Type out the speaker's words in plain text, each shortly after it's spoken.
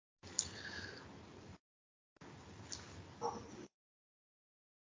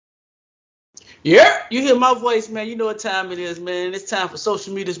Yeah, you hear my voice, man. You know what time it is, man. It's time for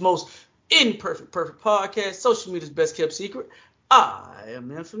social media's most perfect podcast, social media's best kept secret. I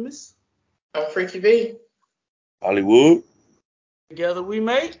am infamous. I'm Freaky B. Hollywood. Together we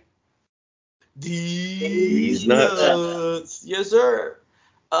make These these nuts. nuts. Yes, sir.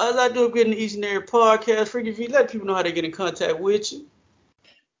 As I do getting each and every podcast, Freaky V, let people know how they get in contact with you.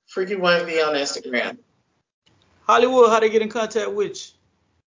 Freaky One B on Instagram. Hollywood, how they get in contact with you.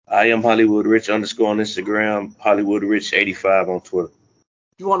 I am Hollywood Rich _ on Instagram, Hollywood Rich 85 on Twitter.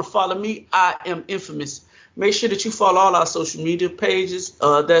 If you want to follow me, I am infamous. Make sure that you follow all our social media pages.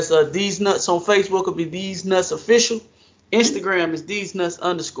 That's These Nuts on Facebook. Will be These Nuts Official. Instagram is These Nuts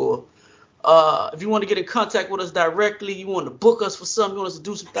 _. If you want to get in contact with us directly, you want to book us for something, you want us to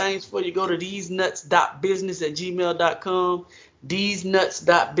do some things for you, go to thesenuts.business@gmail.com.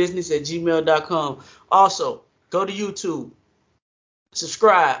 Thesenuts.business@gmail.com. Also, go to YouTube.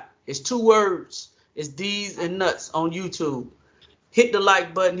 Subscribe. It's 2 words. It's These and Nuts on YouTube. Hit the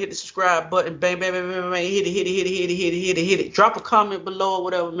like button, hit the subscribe button, bang, bang, bang, bang, bang, hit it. Drop a comment below or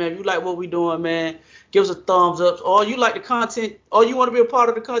whatever, man. If you like what we doing, man, give us a thumbs up. Or you like the content, or you want to be a part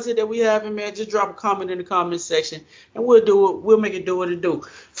of the content that we having, man, just drop a comment in the comment section, and we'll do it. We'll make it do what it do.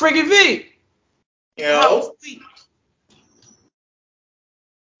 Freaky V, how was Yo. the week?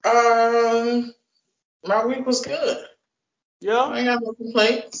 My week was good. I Yeah, ain't got no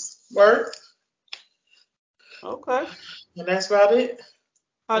complaints. Work. okay. And that's about it.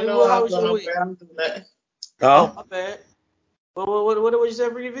 You know Hollywood, how I'm was your going week? to do nothing. Oh, Huh? my bad. What you say,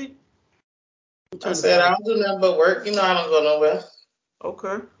 Freaky V? I Turn the said I volume. don't do nothing but work. You know I don't go nowhere.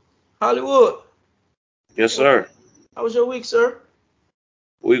 Okay. Hollywood, Yes, sir. how was your week, sir?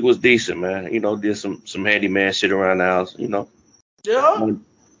 Week was decent, man. Did some handyman shit around the house. Yeah.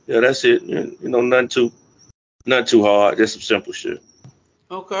 Yeah, that's it. Nothing too hard. Just some simple shit.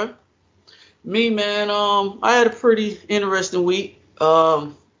 Okay. Me, man, I had a pretty interesting week. I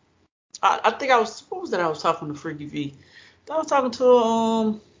think what was that I was talking to Freaky V? I was talking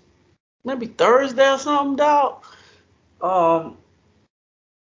to maybe Thursday or something, dog. Um,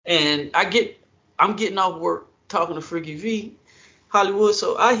 and I'm getting off work talking to Freaky V, Hollywood.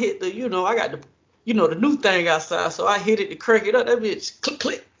 So I hit I got the new thing outside. So I hit it to crank it up. That bitch click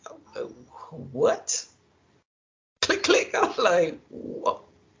click. I'm like, what? Click click. I'm like, what?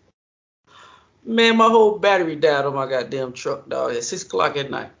 Man, my whole battery died on my goddamn truck, dog, at 6 o'clock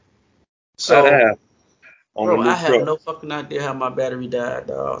at night. How that So, happen? On the bro, I new have truck. no fucking idea how my battery died,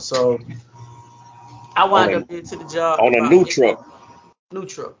 dog. So, I On wound a up getting to the job on a about new truck. new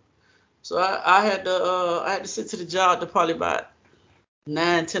truck. So I had to sit to the job to probably about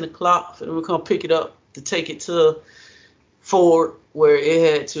 9, 10 o'clock for them to come pick it up to take it to Ford where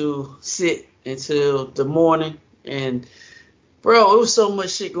it had to sit until the morning. And bro, it was so much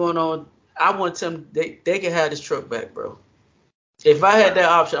shit going on. I want to tell them they can have this truck back, bro. If I had that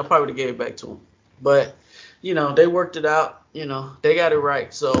option, I probably would have gave it back to them. But, they worked it out. They got it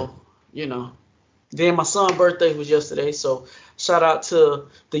right. So, you know. Then my son's birthday was yesterday. So shout out to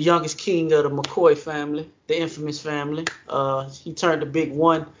the youngest king of the McCoy family, the infamous family. He turned a big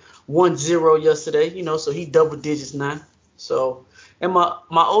 1-0 yesterday, so he double digits now. So, and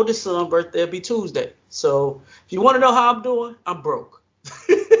my oldest son's birthday will be Tuesday. So if you want to know how I'm doing, I'm broke.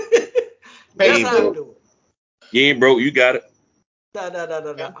 You That's ain't how I'm broke. doing. You ain't broke. You got it.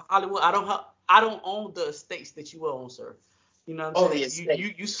 No. Hollywood, I don't own the estates that you own, sir. You know what I'm Oh, saying? the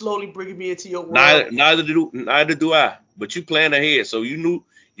estate. You slowly bringing me into your world. Neither do I. But you planned ahead, so you knew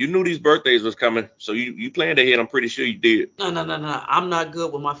these birthdays was coming. So you planned ahead. I'm pretty sure you did. No. I'm not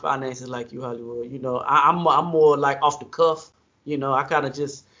good with my finances like you, Hollywood. I'm more like off the cuff. I kind of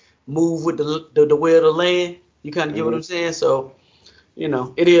just move with the way of the land. You kind of get what Hmm. I'm saying? So,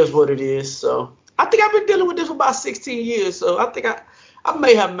 it is what it is. So I think I've been dealing with this for about 16 years. So I think I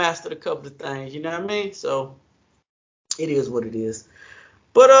may have mastered a couple of things. You know what I mean? So it is what it is.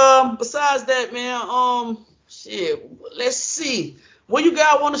 But besides that, man, shit. Let's see. Where you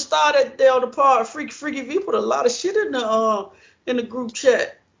guys want to start at there on the part? Freaky V put a lot of shit in the group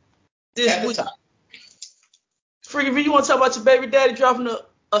chat this At the week. top. Freaky V, you want to talk about your baby daddy dropping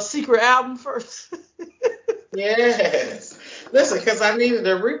a secret album first? Yes. Listen, because I needed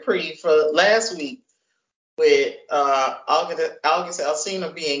a reprieve for last week with August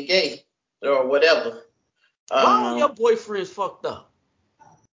Alsina being gay or whatever. Why all Um, your boyfriends fucked up?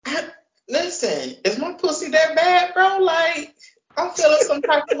 Listen, is my pussy that bad, bro? Like, I'm feeling some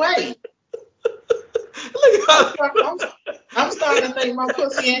type of way. Look I'm, at start- I'm, I'm starting to think my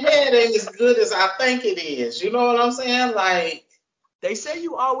pussy and head ain't as good as I think it is. You know what I'm saying? Like, They say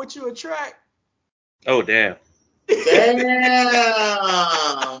you are what you attract. Oh damn.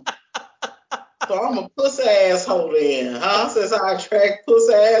 damn. So I'm a pussy asshole then, huh? Since I attract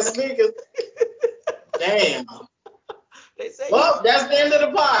pussy ass niggas. Damn. They say Well, that's the end of the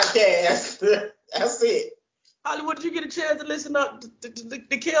podcast. That's it. Hollywood, did you get a chance to listen up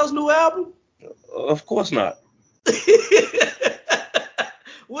to Kale's new album? Of course not.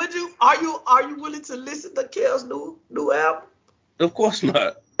 Would you? Are you willing to listen to Kale's new album? Of course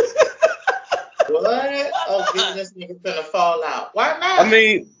not. What? Oh, this nigga finna fall out. Why not? I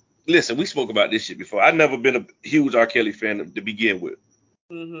mean, listen, we spoke about this shit before. I've never been a huge R. Kelly fan to begin with.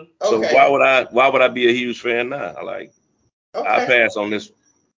 Mm-hmm. So Okay. why would I be a huge fan now? I Okay. pass on this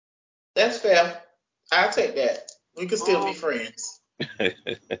That's fair. I'll take that. We can still be friends. one.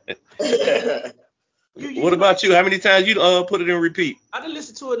 What about you? How many times you put it in repeat? I didn't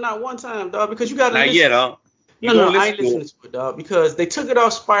listen to it not one time, dog, because you got to Not listen. yet, huh? No, I ain't listening to it, dog, because they took it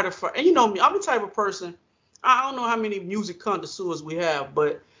off Spotify. And you know me, I'm the type of person, I don't know how many music connoisseurs we have,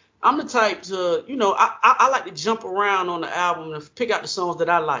 but I'm the type to, I like to jump around on the album and pick out the songs that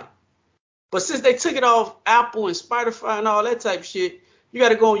I like. But since they took it off Apple and Spotify and all that type shit, you got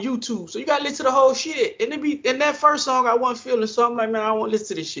to go on YouTube. So you got to listen to the whole shit. And in that first song, I wasn't feeling, so I'm like, man, I don't want to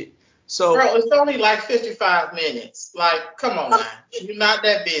listen to this shit. So, bro, it's only like 55 minutes. Like, come on, man. You're not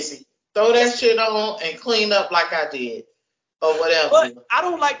that busy. Throw that shit on and clean up like I did. Or whatever. But I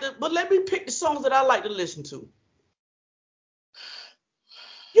don't like to, but let me pick the songs that I like to listen to.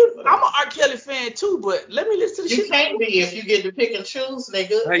 I'm an R. Kelly fan too, but let me listen to the shit. You can't be if you get to pick and choose,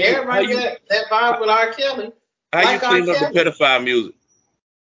 nigga. How you- Everybody how you- that vibe with R. Kelly. How Like you clean R. up the pedophile music?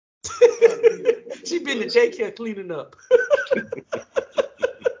 She been to daycare cleaning up.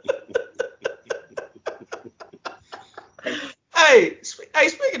 Hey,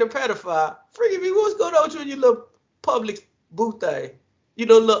 speaking of pedophile, freaking me, what's going on with you and your little public boo thing? You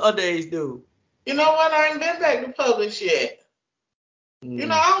know, little underage dude. You know what? I ain't been back to Publix yet. You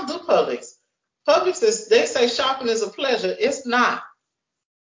know, I don't do Publix. Publix is, they say shopping is a pleasure. It's not.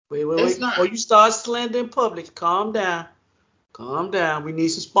 Wait. It's not. Before you start slandering Publix, calm down. Calm down. We need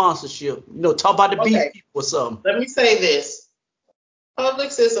some sponsorship. Talk about the beef people or something. Let me say this.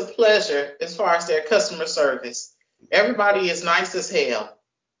 Publix is a pleasure as far as their customer service. Everybody is nice as hell.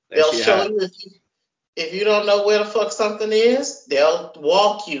 They'll show you if you don't know where the fuck something is, they'll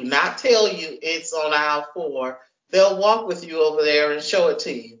walk you, not tell you it's on aisle 4. They'll walk with you over there and show it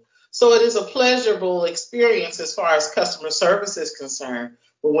to you. So it is a pleasurable experience as far as customer service is concerned.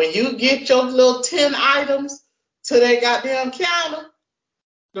 But when you get your little 10 items to their goddamn counter,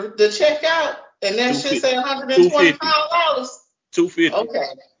 the checkout, and that shit say $125. $250. Okay.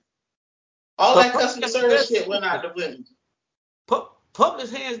 All that customer service shit went out the window.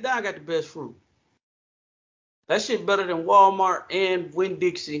 Publix hands down got the best fruit. That shit better than Walmart and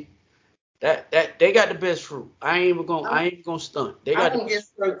Winn-Dixie. That they got the best fruit. I ain't even gonna stunt. I don't get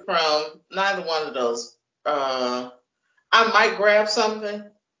fruit from neither one of those. I might grab something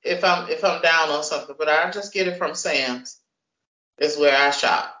if I'm down on something, but I just get it from Sam's. Is where I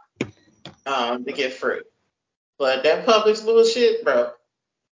shop to get fruit. But that Publix bullshit, bro.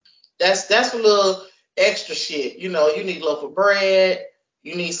 That's a little extra shit. You need a loaf of bread,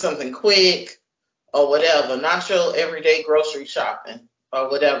 you need something quick or whatever, not your everyday grocery shopping or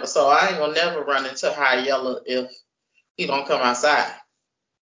whatever. So I ain't gonna never run into High Yellow if he don't come outside.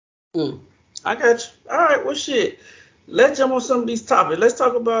 I got you. All right, well shit. Let's jump on some of these topics. Let's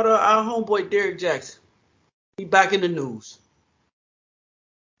talk about our homeboy Derrick Jaxn. He back in the news.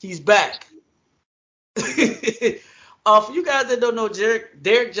 He's back. For you guys that don't know, Derrick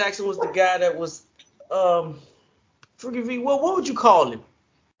Jaxn was the guy that was, forgive me, what would you call him?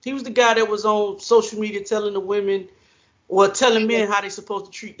 He was the guy that was on social media telling the women, or telling men how they supposed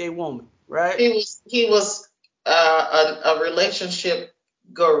to treat their woman, right? He was a relationship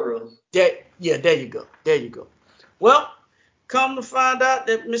guru. There you go. Well, come to find out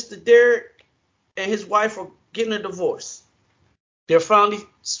that Mr. Derrick and his wife are getting a divorce. They're finally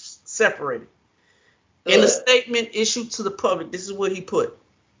separated. Good. In a statement issued to the public, this is what he put.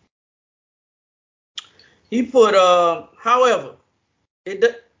 He put, however,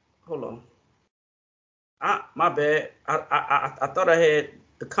 hold on. My bad. I thought I had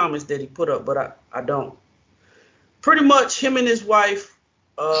the comments that he put up, but I don't. Pretty much him and his wife,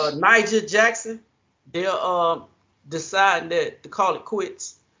 Nyjah Jackson, they're deciding to call it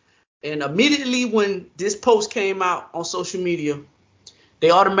quits. And immediately when this post came out on social media, they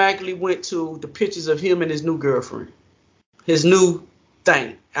automatically went to the pictures of him and his new girlfriend, his new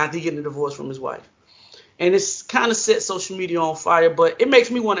thing, after getting a divorce from his wife. And it's kind of set social media on fire, but it makes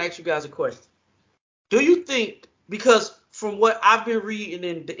me want to ask you guys a question. Do you think, because from what I've been reading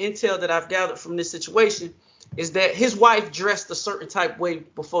and the intel that I've gathered from this situation, is that his wife dressed a certain type way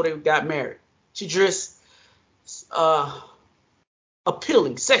before they got married? She dressed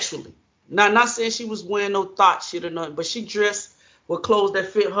appealing sexually. Not saying she was wearing no thought shit or nothing, but she dressed with clothes that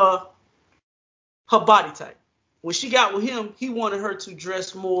fit her body type. When she got with him, he wanted her to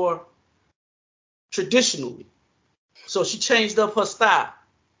dress more traditionally. So she changed up her style.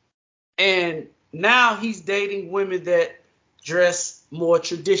 And now he's dating women that dress more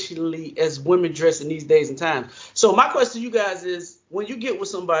traditionally as women dress in these days and times. So my question to you guys is, when you get with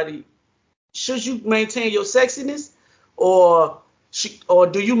somebody, should you maintain your sexiness, or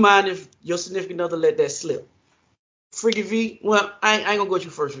do you mind if your significant other let that slip? Freaky V, well, I ain't gonna go with you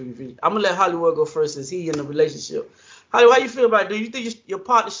first, Freaky V. I'm gonna let Hollywood go first since he in a relationship. Hollywood, how you feel about it? Do you think your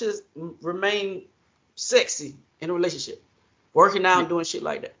partner should remain sexy in a relationship, working out and doing shit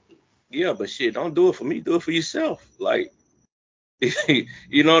like that? Yeah, but shit, don't do it for me. Do it for yourself. Like,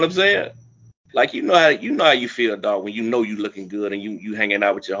 you know what I'm saying? Like, you know how you feel, dog, when you know you looking good and you hanging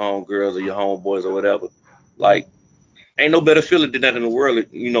out with your homegirls or your homeboys or whatever. Like, ain't no better feeling than that in the world.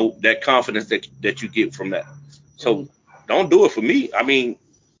 You know, that confidence that you get from that. So don't do it for me. I mean,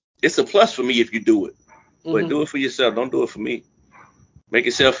 it's a plus for me if you do it, but do it for yourself. Don't do it for me. Make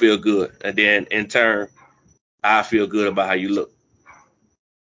yourself feel good, and then in turn, I feel good about how you look.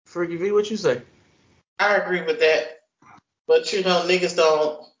 Freaky V, what you say? I agree with that, but you know, niggas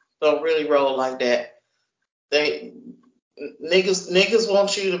don't really roll like that. They niggas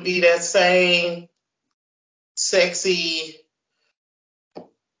want you to be that same sexy,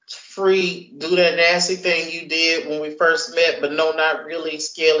 free, do that nasty thing you did when we first met, but no, not really.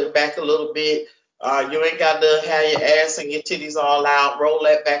 Scale it back a little bit. You ain't got to have your ass and your titties all out. Roll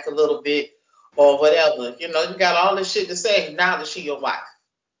that back a little bit or whatever. You know, you got all this shit to say now that she your wife.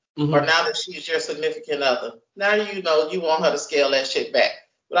 Or now that she's your significant other. Now you know you want her to scale that shit back.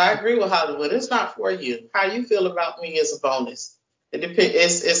 But I agree with Hollywood. It's not for you. How you feel about me is a bonus. It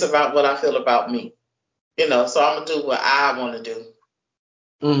depends. It's about what I feel about me. You know, so I'm gonna do what I want to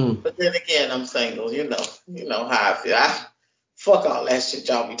do. But then again, I'm single. You know how I feel. Fuck all that shit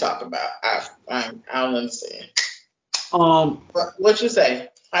y'all be talking about. I don't understand. What you say?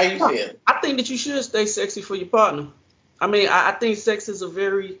 How you feel? I think that you should stay sexy for your partner. I mean, I think sex is a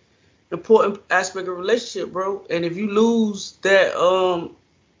very important aspect of a relationship, bro. And if you lose that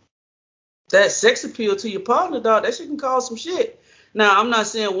sex appeal to your partner, dog, that shit can cause some shit. Now, I'm not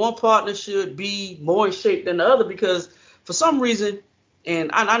saying one partner should be more in shape than the other, because for some reason, and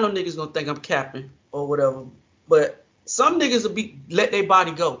I know niggas gonna think I'm capping or whatever, but some niggas will let their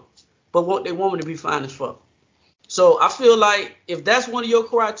body go, but want their woman to be fine as fuck. So I feel like if that's one of your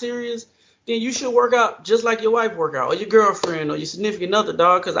criterias, then you should work out just like your wife work out, or your girlfriend, or your significant other,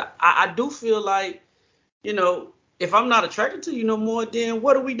 dog. Because I do feel like, you know, if I'm not attracted to you no more, then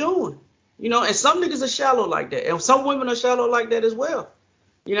what are we doing? You know, and some niggas are shallow like that, and some women are shallow like that as well.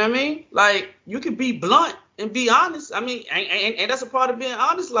 You know what I mean? Like, you can be blunt and be honest. I mean, and that's a part of being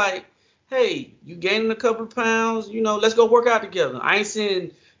honest. Like, hey, you gaining a couple of pounds, you know, let's go work out together. I ain't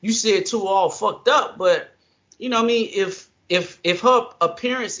saying you said two all fucked up, but you know what I mean? If her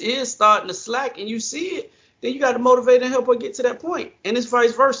appearance is starting to slack and you see it, then you got to motivate and help her get to that point. And it's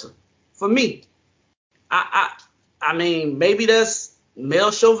vice versa. For me, I mean, maybe that's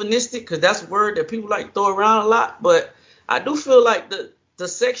male chauvinistic, because that's a word that people like to throw around a lot. But I do feel like the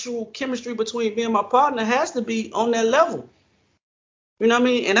sexual chemistry between me and my partner has to be on that level. You know what I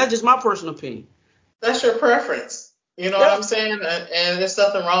mean? And that's just my personal opinion. That's your preference. You know what I'm saying? And there's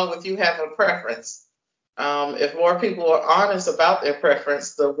nothing wrong with you having a preference. If more people are honest about their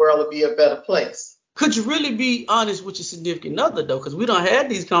preference, the world would be a better place. Could you really be honest with your significant other, though? Because we done had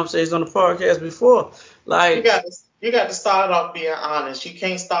these conversations on the podcast before. Like, you got to start off being honest. You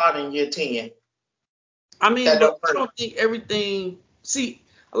can't start in year 10. I mean, but I don't think everything. See,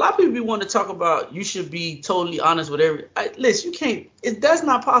 a lot of people be wanting to talk about you should be totally honest with listen, you can't. That's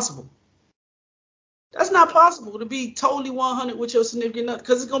not possible. That's not possible to be totally 100 with your significant other,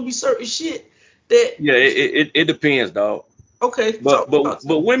 because it's gonna be certain shit that. Yeah, it depends, dog. Okay, but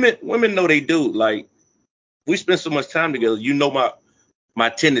women know they do. Like, we spend so much time together. You know my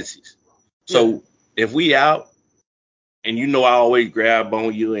tendencies. So if we out, and you know I always grab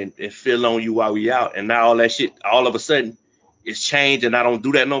on you and feel on you while we out, and now all that shit all of a sudden it's changed and I don't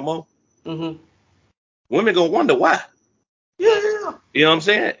do that no more. Women gonna wonder why. Yeah. You know what I'm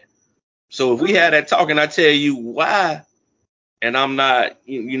saying? So if we had that talk and I tell you why, and I'm not,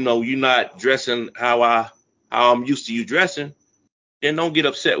 you know, you're not dressing how I'm used to you dressing, then don't get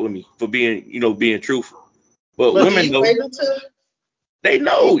upset with me for being truthful. But women know. They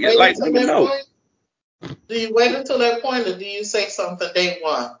know. Like, women know. Do you wait until that point, or do you say something day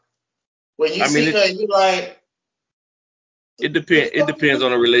one? When you see her, you like, It depends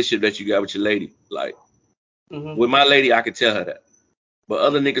on the relationship that you got with your lady. Like with my lady, I can tell her that. But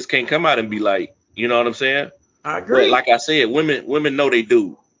other niggas can't come out and be like, you know what I'm saying? I agree. But like I said, women know they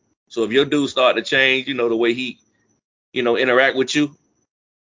do. So if your dude start to change, you know, the way he, you know, interact with you,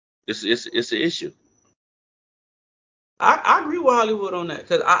 it's an issue. I agree with Hollywood on that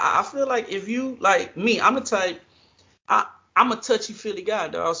because I feel like if you like me, I'm a type. I'm a touchy feely guy,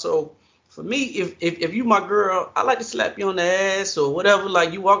 dog. So for me, if you my girl, I like to slap you on the ass or whatever.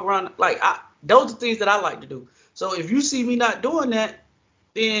 Like you walk around, like those are things that I like to do. So if you see me not doing that,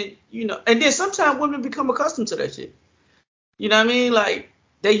 then you know. And then sometimes women become accustomed to that shit. You know what I mean? Like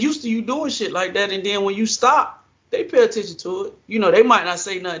they used to you doing shit like that, and then when you stop, they pay attention to it. You know, they might not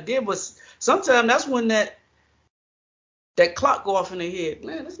say nothing then, but sometimes that's when that clock go off in their head.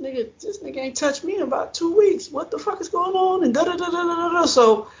 Man, this nigga ain't touched me in about 2 weeks. What the fuck is going on? And da da da da da da.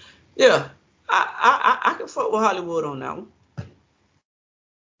 So, yeah, I can fuck with Hollywood on that one.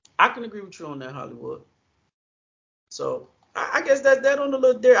 I can agree with you on that, Hollywood. So, I guess that on the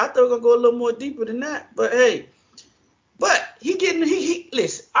little there. I thought we were gonna go a little more deeper than that, but hey, but he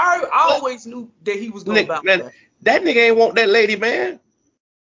listen. I always knew that he was gonna bounce back. That nigga ain't want that lady, man.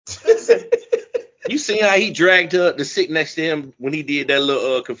 Listen. You seen how he dragged her to sit next to him when he did that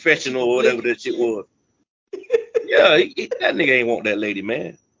little confessional or whatever that shit was. Yeah, that nigga ain't want that lady,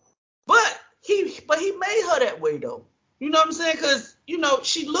 man. But he made her that way though. You know what I'm saying? Because you know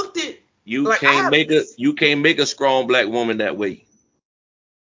she looked at you like, can't make a strong black woman that way.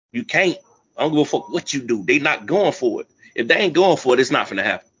 You can't. I don't give a fuck what you do. They not going for it. If they ain't going for it, it's not gonna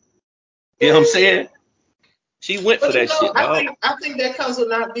happen. You know what I'm saying? She went for that shit, dog. I think that comes with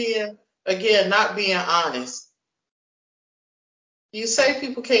not being honest. You say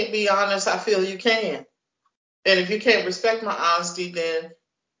people can't be honest. I feel you can. And if you can't respect my honesty, then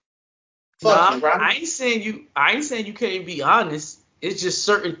fuck you, right? I ain't saying you can't be honest. It's just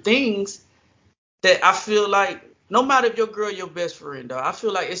certain things that I feel like no matter if your girl your best friend, dog, I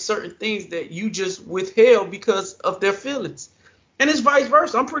feel like it's certain things that you just withheld because of their feelings. And it's vice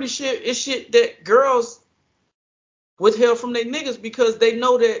versa. I'm pretty sure it's shit that girls withheld from their niggas because they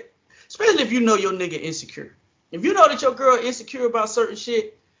know that, especially if you know your nigga insecure. If you know that your girl insecure about certain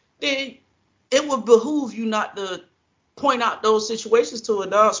shit, then it would behoove you not to point out those situations to her,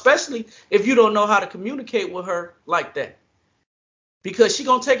 dog, especially if you don't know how to communicate with her like that. Because she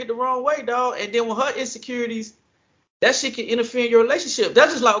gonna take it the wrong way, dog. And then with her insecurities, that shit can interfere in your relationship.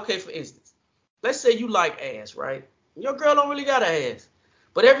 That's just like, okay, for instance, let's say you like ass, right? Your girl don't really got an ass.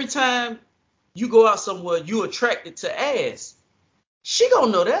 But every time you go out somewhere, you attracted to ass. She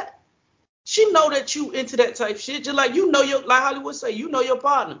gonna know that. She know that you into that type shit. Just like you know like Hollywood say, you know your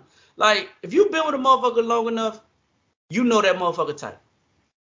partner. Like, if you've been with a motherfucker long enough, you know that motherfucker type.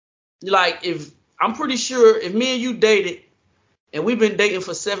 Like, I'm pretty sure if me and you dated and we've been dating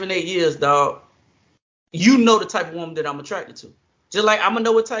for 7-8 years, dog, you know the type of woman that I'm attracted to. Just like I'm gonna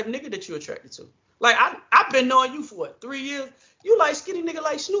know what type of nigga that you're attracted to. Like, I've been knowing you for what, 3 years? You like skinny nigga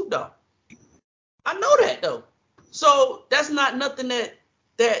like Snoop Dogg. I know that though. So that's not nothing that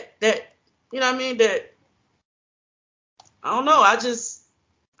you know what I mean, that I don't know. I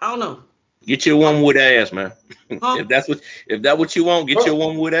don't know. Get your woman with ass, man. If that's what you want, get your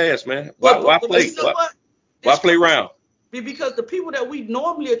woman with ass, man. Why play around? Because the people that we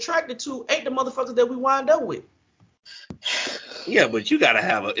normally attracted to ain't the motherfuckers that we wind up with. Yeah, but you gotta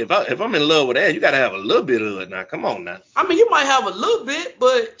have if I'm in love with ass, you gotta have a little bit of it now. Come on now. I mean, you might have a little bit,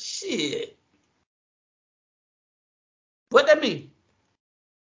 but shit. What that mean?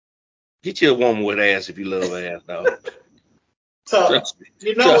 Get your woman with ass if you love ass, dog. So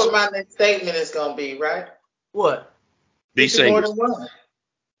you know what my next statement is gonna be, right? What? Be single. More than one.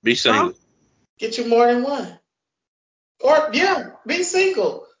 Be single. Huh? Get you more than one. Or be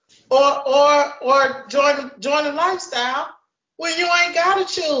single. Or join a lifestyle where you ain't gotta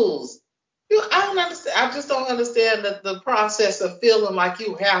choose. I don't understand. I just don't understand the process of feeling like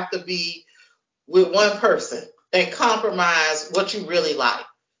you have to be with one person and compromise what you really like.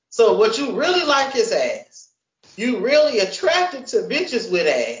 So what you really like is ass. You really attracted to bitches with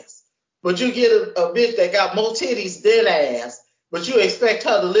ass, but you get a bitch that got more titties than ass, but you expect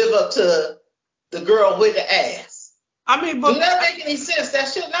her to live up to the girl with the ass. I mean, but do that make any sense? That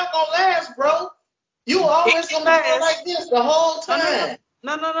shit not gonna last, bro. You always gonna be like this the whole time.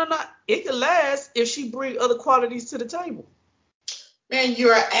 No. It can last if she bring other qualities to the table. Man,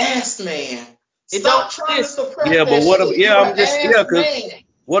 you're an ass man. Stop trying to suppress that but what? Shit. Yeah, I'm just because.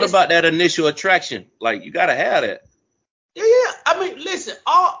 What about that initial attraction? Like, you gotta have that. Yeah. I mean, listen.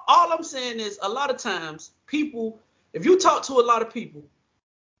 All I'm saying is, a lot of times, people, if you talk to a lot of people,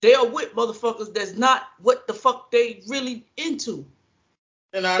 they are with motherfuckers that's not what the fuck they really into.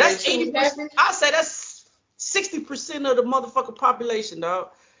 And are that's they 80%. I say that's 60% of the motherfucking population, dog.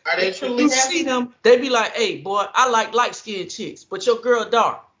 Are they truly you happy? See them, they be like, hey, boy, I like light-skinned chicks, but your girl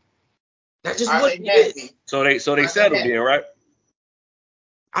dark. That's just what it is. So they settled in, right?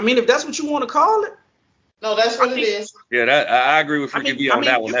 I mean, if that's what you want to call it. No, that's what it is. Yeah, I agree with Freaky V on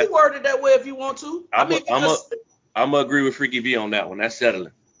that one. You can word it that way if you want to. I'm gonna agree with Freaky V on that one. That's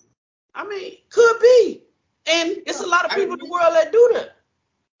settling. I mean, could be. And it's a lot of people in the world that do that.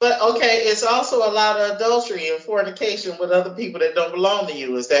 But okay, it's also a lot of adultery and fornication with other people that don't belong to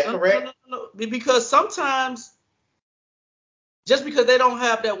you. Is that correct? No. Because sometimes, just because they don't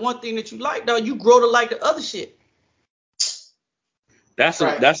have that one thing that you like, though, you grow to like the other shit. That's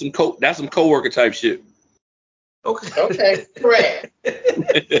some coworker type shit. Okay. Correct.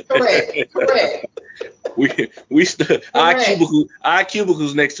 Our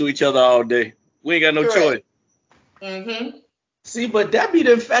cubicles next to each other all day. We ain't got no choice. Mm-hmm. See, but that be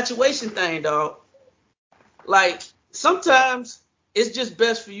the infatuation thing, dog. Like, sometimes it's just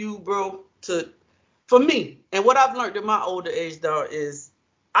best for you, bro, for me, and what I've learned in my older age, dog, is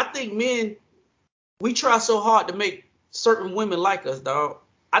I think men, we try so hard to make certain women like us, dog.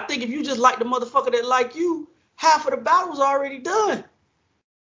 I think if you just like the motherfucker that like you, half of the battle's already done.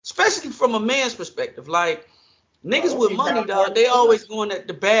 Especially from a man's perspective. Like, niggas with money, dog, they always going at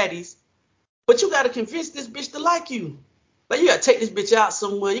the baddies. But you got to convince this bitch to like you. Like, you got to take this bitch out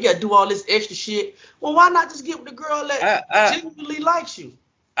somewhere. You got to do all this extra shit. Well, why not just get with the girl that genuinely likes you?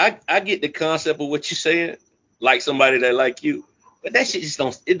 I get the concept of what you're saying, like somebody that like you. But that shit just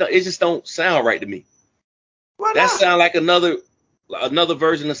don't sound right to me. Why that not? Sound like another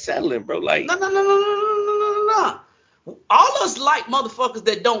version of settling, bro. Like, No. All us like motherfuckers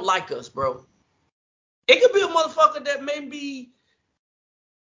that don't like us, bro. It could be a motherfucker that may be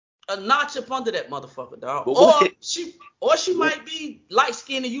a notch up under that motherfucker, dog. Or she might be light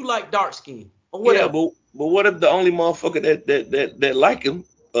skinned and you like dark skin, or whatever. Yeah, but what if the only motherfucker that like him,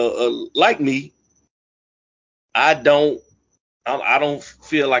 like me, I don't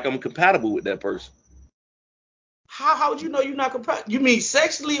feel like I'm compatible with that person. How would you know you're not compatible? You mean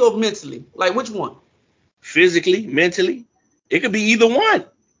sexually or mentally? Like, which one? Physically, mentally, it could be either one.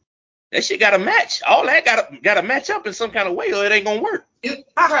 That shit got to match. All that got to match up in some kind of way, or it ain't gonna work.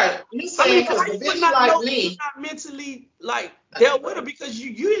 Right. You saying because the bitch like me, you're not mentally like dealt with her because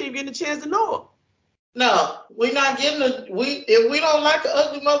you didn't even get a chance to know her. No, we're not getting if we don't like an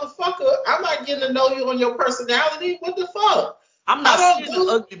ugly motherfucker, I'm not getting to know you on your personality. What the fuck? I'm not saying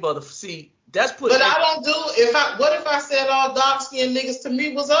ugly motherfucker. See, that's put. But I don't do. What if I said all dark skinned niggas to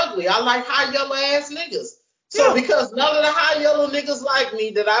me was ugly? I like high yellow ass niggas. So because none of the high yellow niggas like me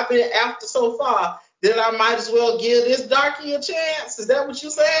that I've been after so far, then I might as well give this darky a chance. Is that what you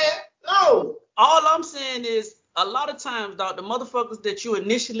said? No. All I'm saying is a lot of times, dog, the motherfuckers that you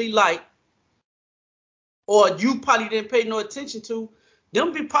initially like, or you probably didn't pay no attention to,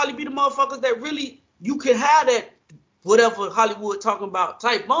 them probably be the motherfuckers that really you could have that whatever Hollywood talking about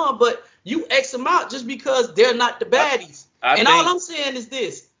type bond, but you X them out just because they're not the baddies. All I'm saying is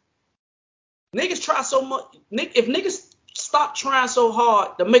this. Niggas try so much. If niggas stop trying so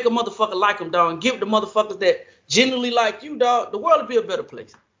hard to make a motherfucker like them, dog, and give the motherfuckers that genuinely like you, dog, the world would be a better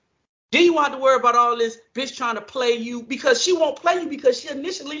place. Then you won't have to worry about all this bitch trying to play you because she won't play you because she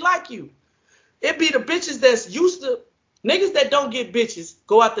initially like you. It be the bitches that's used to niggas that don't get bitches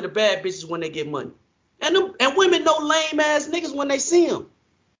go after the bad bitches when they get money. And women know lame ass niggas when they see them.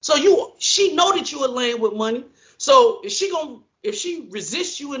 So she know that you a lame with money. So if she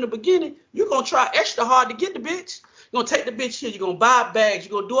resists you in the beginning, you're gonna try extra hard to get the bitch. You're gonna take the bitch here, you're gonna buy bags,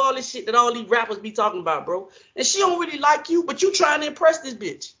 you're gonna do all this shit that all these rappers be talking about, bro. And she don't really like you, but you trying to impress this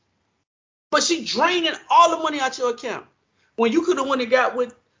bitch. But she draining all the money out your account. When you could have went and got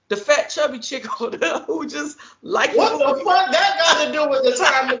with the fat chubby chick over there who just like what the fuck that got to do with the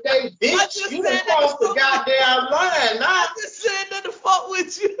time of day, bitch? You done crossed the goddamn line. Nah. I just said that to fuck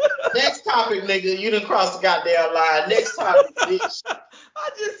with you. Next topic, nigga. You done crossed the goddamn line. Next topic, bitch. I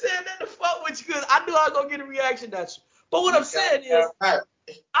just said that to fuck with you because I knew I was gonna get a reaction at you. But what I'm saying is,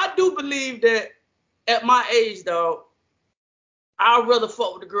 I do believe that at my age, dog, I'd rather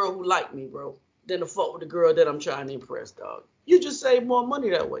fuck with the girl who like me, bro, than to fuck with the girl that I'm trying to impress, dog. You just save more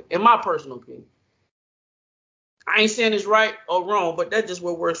money that way, in my personal opinion. I ain't saying it's right or wrong, but that's just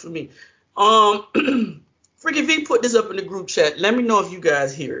what works for me. Freaky V put this up in the group chat. Let me know if you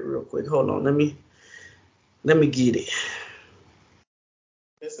guys hear it real quick. Hold on, let me get it.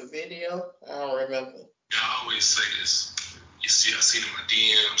 It's a video? I don't remember. I always say this. I see it in my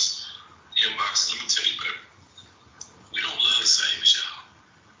DMs, inbox. Let me tell you, baby, we don't love the same as y'all.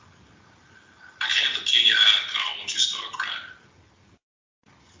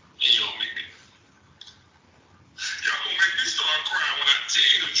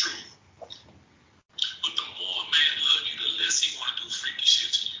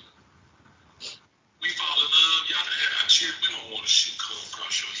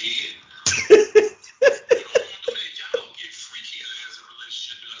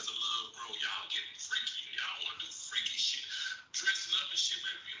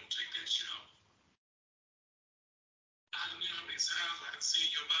 times I done seen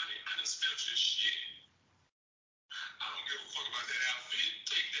your body, I done smelled your shit. I don't give a fuck about that outfit.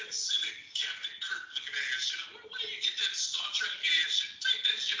 Take that silly Captain Kirk looking ass shit. Where do you get that Star Trek ass shit? Take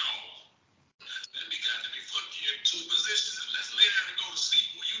that shit off. Let me got to be fucking you in two positions and let's lay down and go to sleep.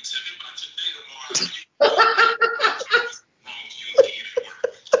 Will you tell me about your day tomorrow? Wrong you did at work.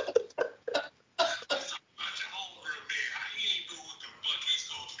 Let's talk about your homegirl man. How he ain't do what the fuck he's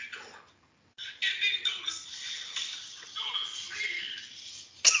supposed to be doing. And then go to sleep.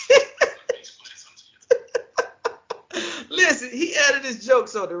 Let me explain something to you. Listen, he added his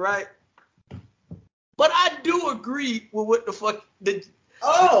jokes on it, right? But I do agree with what the fuck the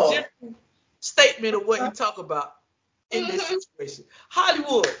different statement of what you talk about in this situation.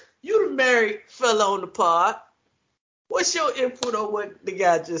 Hollywood, you the married fella on the pod. What's your input on what the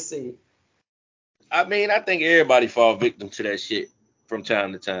guy just said? I mean, I think everybody fall victim to that shit from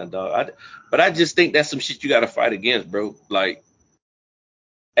time to time, dog. But I just think that's some shit you gotta fight against, bro. Like,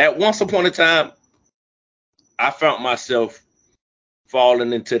 at once upon a time, I found myself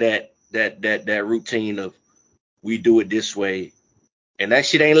falling into that routine of we do it this way, and that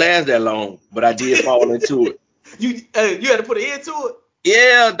shit ain't last that long. But I did fall into it. You had to put an end to it.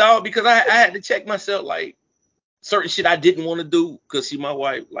 Yeah, dog, because I had to check myself, like certain shit I didn't want to do. Cause see, my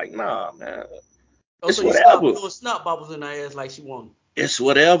wife, like, nah, man, it's so you whatever. stopped doing snot bubbles in her ass like she wanted. It's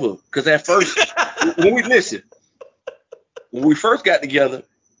whatever. Cause at first, when we first got together,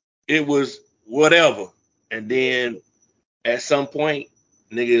 it was whatever, and then at some point,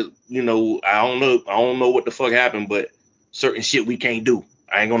 nigga, you know, I don't know what the fuck happened, but certain shit we can't do.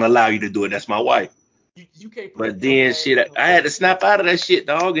 I ain't gonna allow you to do it. That's my wife. You can't. But then shit, I had to snap out of that shit,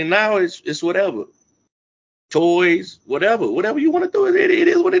 dog, and now it's whatever. Toys, whatever you want to do, it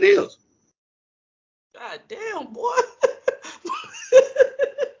is what it is. God damn, boy.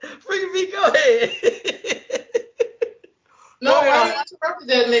 Freaking me, go ahead. No, why you interrupted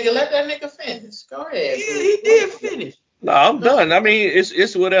that nigga? Let that nigga finish. Go ahead. Yeah, he did finish. No, I'm done. I mean,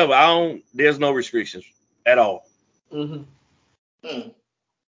 it's whatever. There's no restrictions at all. Mm-hmm.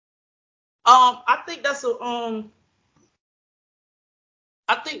 I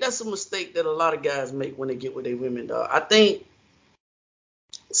think that's a mistake that a lot of guys make when they get with their women, dog. I think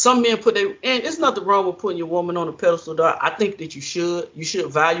some men and there's nothing wrong with putting your woman on a pedestal, dog. I think that you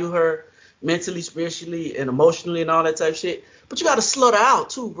should value her mentally, spiritually, and emotionally and all that type of shit. But you gotta slut her out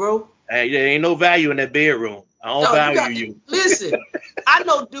too, bro. Hey, there ain't no value in that bedroom. I don't value you. Listen, I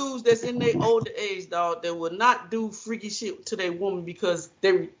know dudes that's in their older age, dog, that will not do freaky shit to their woman because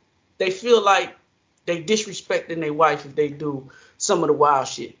they feel like they disrespecting their wife if they do some of the wild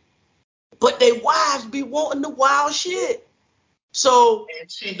shit. But their wives be wanting the wild shit. So and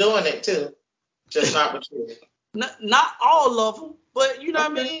she doing it too, just not with you. Not all of them, but you know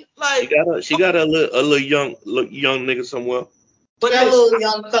what I mean. Like she got a little young nigga somewhere. But that little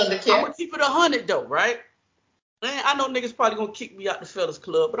young Thundercat. I'm gonna keep it 100 though, right? Man, I know niggas probably gonna kick me out the fellas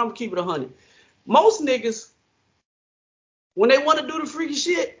club, but I'm gonna keep it 100. Most niggas, when they want to do the freaky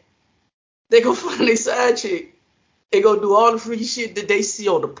shit, they go find their side chick. They go do all the freaky shit that they see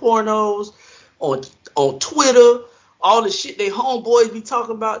on the pornos, on Twitter, all the shit they homeboys be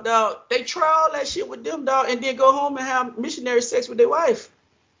talking about, dog. They try all that shit with them, dog, and then go home and have missionary sex with their wife.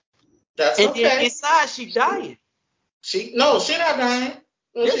 That's and okay. Then inside she dying. She not dying.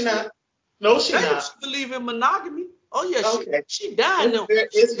 No, yes, she not. No, she not. She believe in monogamy. Oh yeah, okay. she dying.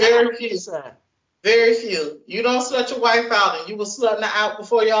 It's very few. Very few. You don't slut your wife out, and you was slutting her out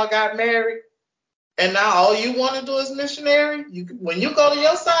before y'all got married. And now all you want to do is missionary. When you go to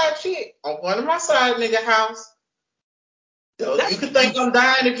your side chick, I'm going to my side nigga house. So you can think I'm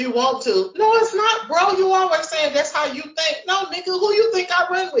dying if you want to. No, it's not, bro. You always saying that's how you think. No, nigga, who you think I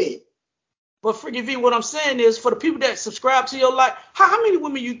run with? But freaking V, what I'm saying is, for the people that subscribe to your life, how many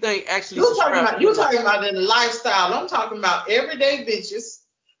women you think actually subscribe? You're talking about in the lifestyle. I'm talking about everyday bitches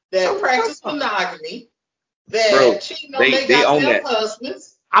that practice monogamy, that cheat on their goddamn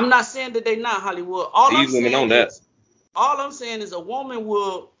husbands. I'm not saying that they not Hollywood. These women on that. All I'm saying is a woman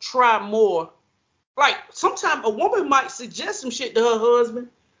will try more. Like, sometimes a woman might suggest some shit to her husband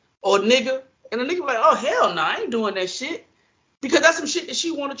or nigga, and the nigga like, oh, hell no, I ain't doing that shit. Because that's some shit that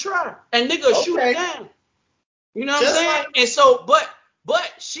she want to try. And nigga will shoot it down. You know what I'm saying? And so, but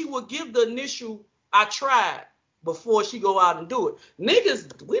she will give the initial, I tried, before she go out and do it.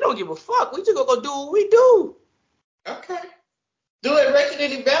 Niggas, we don't give a fuck. We just gonna go do what we do. Okay. Do it make it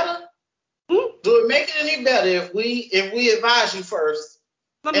any better? Do it make it any better if we advise you first?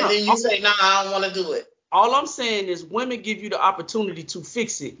 And then you say, nah, I don't want to do it. All I'm saying is women give you the opportunity to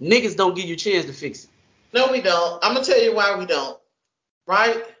fix it. Niggas don't give you a chance to fix it. No, we don't. I'm going to tell you why we don't.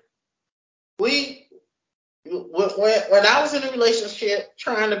 Right? when I was in a relationship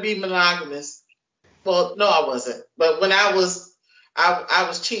trying to be monogamous, well, no, I wasn't. But when I was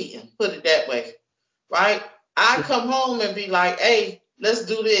cheating, put it that way, right? I come home and be like, hey, let's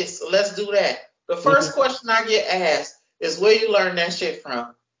do this, let's do that. The first question I get asked is where you learned that shit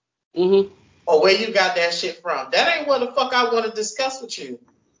from, or where you got that shit from. That ain't what the fuck I want to discuss with you.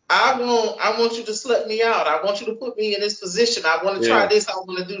 I want you to slut me out. I want you to put me in this position. I want to try this. I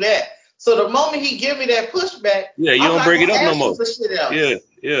want to do that. So the moment he give me that pushback, you don't bring it up no more. Shit else.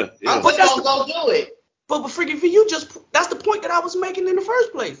 Yeah. I'm just gonna go do it. But freaking for you, that's the point that I was making in the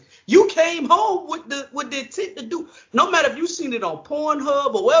first place. You came home with the intent to do. No matter if you seen it on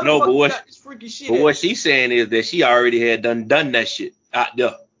Pornhub or wherever the fuck you got this freaky shit. But what she's saying is that she already had done that shit out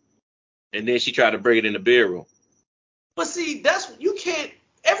there, and then she tried to bring it in the bedroom. But see, you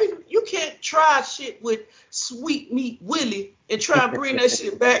can't try shit with Sweet Meat Willie and try and bring that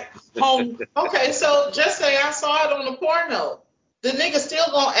shit back home. Okay, so just say I saw it on the porno. The nigga still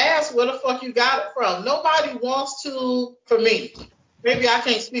gonna ask where the fuck you got it from. Nobody wants to, for me. Maybe I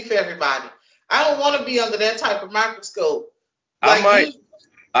can't speak for everybody. I don't want to be under that type of microscope. Like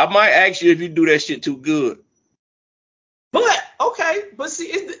I might ask you if you do that shit too good. But okay,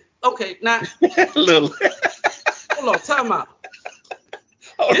 okay now. Little. Hold on, time out.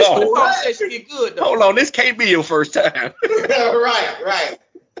 Hold on. Conversation get good though. Hold on, this can't be your first time. Right.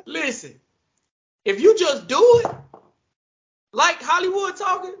 Listen, if you just do it, like Hollywood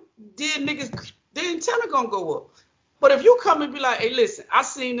talking, then antenna gonna go up. But if you come and be like, hey, listen, I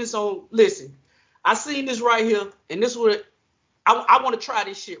seen this right here, and this what I want to try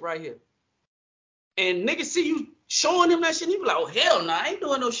this shit right here. And niggas see you showing him that shit, and you be like, oh hell no, I ain't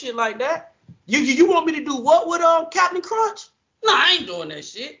doing no shit like that. You want me to do what with Captain Crunch? No, I ain't doing that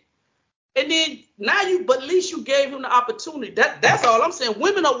shit. And then but at least you gave him the opportunity. That's all I'm saying.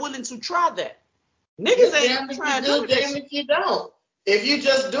 Women are willing to try that. Niggas ain't trying to do that. Damn if you don't. If you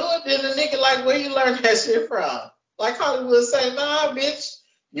just do it, then the nigga like, where you learn that shit from? Like Hollywood say, nah, bitch,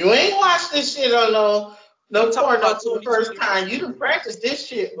 you ain't watched this shit on no porno for the first time. You done practiced this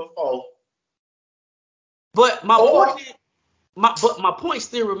shit before. But my point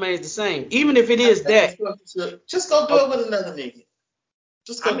still remains the same. Even if it is that. Just go do it with another nigga.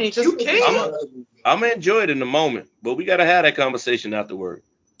 You can. I'm gonna enjoy it in the moment, but we gotta have that conversation afterward.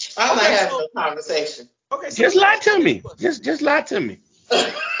 I'm not having a conversation. Okay, so just lie to me. Just lie to me.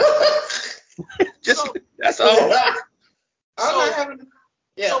 That's all.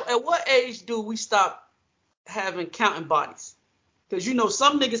 So at what age do we stop having counting bodies? Because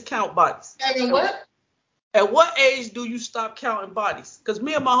some niggas count bodies. Having what? At what age do you stop counting bodies? Because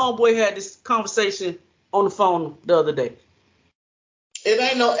me and my homeboy had this conversation on the phone the other day. It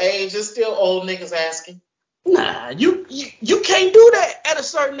ain't no age. It's still old niggas asking. Nah, you can't do that at a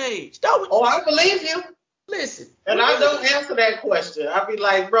certain age. I believe you. Listen. And I don't answer that question. I be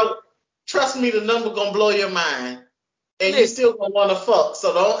like, bro, trust me, the number gonna blow your mind. And you still gonna want to fuck.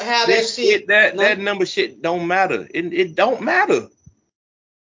 So don't have that shit. That number shit don't matter. It don't matter.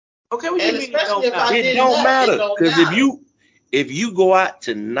 Okay, what you mean it don't matter. Because if you go out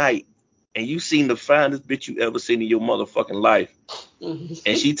tonight and you seen the finest bitch you ever seen in your motherfucking life,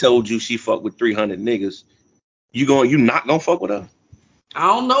 and she told you she fucked with 300 niggas, you not gonna fuck with her? I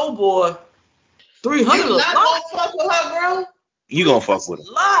don't know, boy. 300 You not gonna fuck with her, bro? You gonna fuck with her?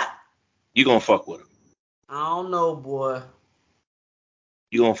 A lot. You gonna fuck with her? I don't know, boy.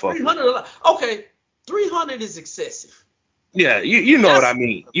 You gonna fuck 300 a lot. Okay, 300 is excessive. Yeah, you know what I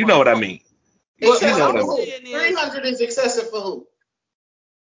mean. You know what I mean. But 300 is excessive for who?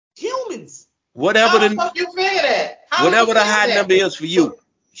 Humans. Whatever the fuck you feel that? Whatever the high number is for you.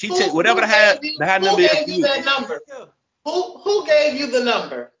 Whatever the high number is for you. That number? Who gave you the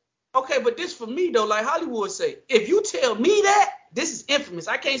number? Okay, but this for me though, like Hollywood say, if you tell me that, this is infamous.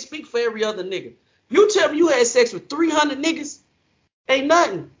 I can't speak for every other nigga. You tell me you had sex with 300 niggas, ain't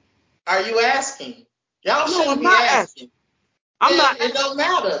nothing. Are you asking? Y'all shouldn't be asking. I'm not. It don't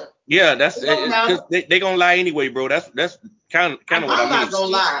matter. Yeah, that's because they gonna lie anyway, bro. That's kind of what I mean. I'm not gonna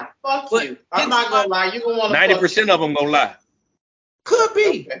lie. Fuck you. I'm not gonna lie. You gonna want to 90% of them gonna lie. Could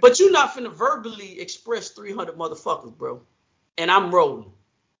be, but you're not finna verbally express 300 motherfuckers, bro. And I'm rolling.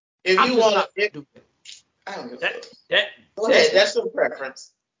 If you want to do that. I don't give a fuck. Go ahead. That's your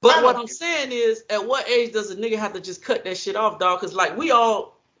preference. But what I'm saying is, at what age does a nigga have to just cut that shit off, dog? Because like we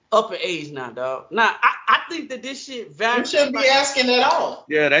all up in age now, dog. Now I think that this shit varies. You shouldn't be asking at all.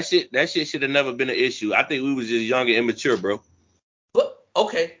 Yeah, that shit should have never been an issue. I think we was just young and immature, bro.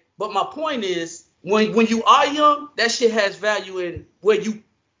 But my point is, when you are young, that shit has value in where you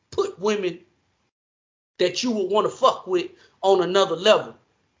put women that you would want to fuck with on another level,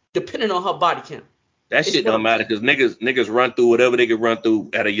 depending on her body count. That shit don't matter because niggas run through whatever they can run through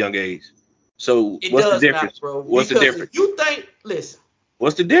at a young age. So It what's the does difference, matter, bro. What's the Because difference? if you think, listen,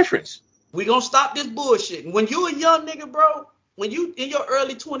 What's the difference? we gonna stop this bullshit. When you a young nigga, bro, when you in your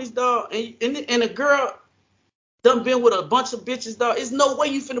early 20s, dog, and a girl done been with a bunch of bitches, dog, there's no way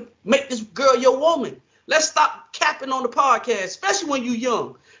you finna make this girl your woman. Let's stop capping on the podcast, especially when you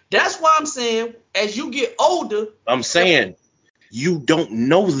young. That's why I'm saying, as you get older, I'm saying you don't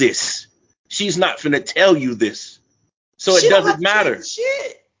know this. She's not finna tell you this, so it doesn't matter.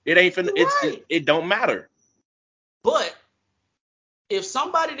 Shit. It ain't finna. Right. It don't matter. But if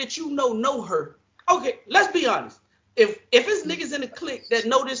somebody that you know her, okay, let's be honest. If it's niggas in the clique that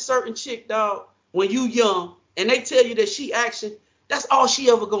know this certain chick, dog, when you young, and they tell you that she action, that's all she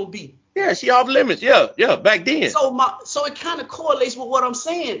ever gonna be. Yeah, she off limits. Yeah, back then. So it kind of correlates with what I'm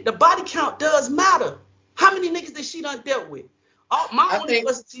saying. The body count does matter. How many niggas that she done dealt with? My only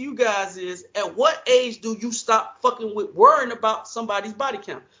question to you guys is, at what age do you stop fucking with worrying about somebody's body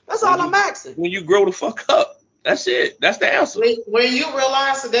count? That's all I'm asking. When you grow the fuck up. That's it. That's the answer. When you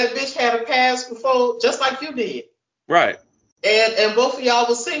realize that bitch had a past before, just like you did. Right. And both of y'all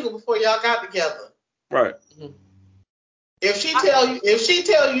was single before y'all got together. Right. Mm-hmm. If she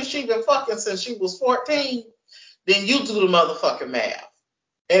tell you she been fucking since she was 14, then you do the motherfucking math.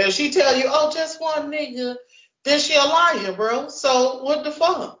 And if she tell you, oh, just one nigga, then she a liar, bro. So what the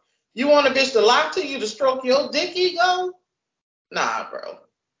fuck? You want a bitch to lie to you to stroke your dick ego? Nah, bro.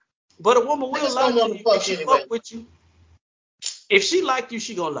 But a woman will lie to you if she fuck with you. If she like you,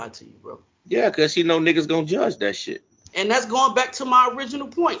 she gonna lie to you, bro. Yeah, because she know niggas gonna judge that shit. And that's going back to my original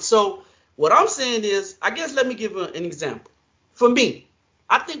point. So what I'm saying is, I guess let me give an example. For me,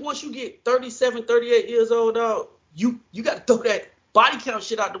 I think once you get 37, 38 years old, dog, you got to throw that body count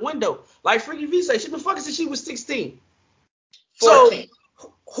shit out the window. Like Freaky V say, she been fucking since she was 16. 14.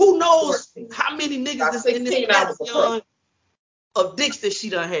 So who knows 14. How many niggas is in this pantheon of dicks that she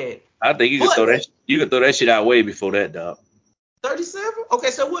done had? I think you can throw that shit out way before that, dog. 37? Okay,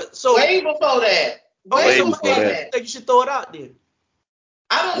 so what? So way before that. Way before that. I think you should throw it out then.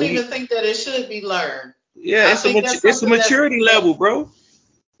 I don't even think that it should be learned. Yeah, it's a maturity level, bro.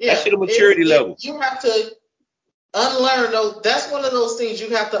 Yeah, that shit a maturity level. You have to unlearn those. That's one of those things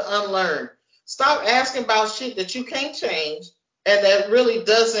you have to unlearn. Stop asking about shit that you can't change and that really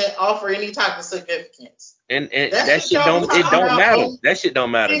doesn't offer any type of significance. And that shit don't matter. That shit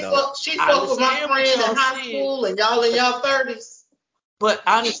don't matter, though. She fucked with my friend in high school and y'all in y'all 30s. But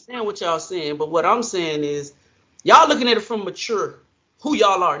I understand what y'all saying. But what I'm saying is, y'all looking at it from mature, who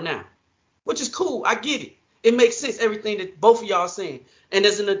y'all are now, which is cool. I get it. It makes sense, everything that both of y'all saying. And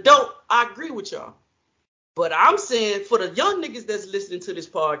as an adult, I agree with y'all. But I'm saying for the young niggas that's listening to this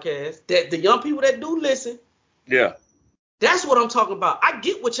podcast, that the young people that do listen, yeah, that's what I'm talking about. I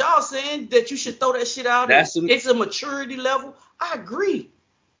get what y'all saying, that you should throw that shit out. It's a maturity level. I agree.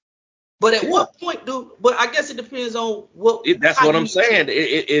 But at what point but I guess it depends on what. That's what I'm saying.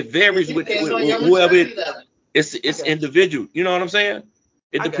 It varies with whoever it's individual. You know what I'm saying?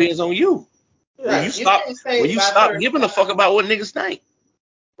 It depends on you. Right. When you stop giving a fuck about what niggas think.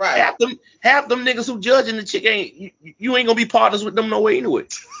 Right. Half them niggas who judging the chick you ain't gonna be partners with them no way anyway.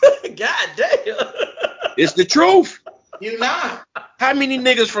 God damn. It's the truth. You not. How many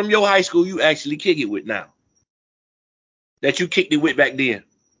niggas from your high school you actually kick it with now? That you kicked it with back then?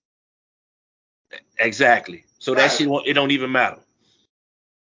 Exactly. So that shit it don't even matter.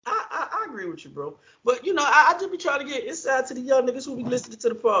 I agree with you, bro. But you know, I just be trying to get inside to the young niggas who be listening to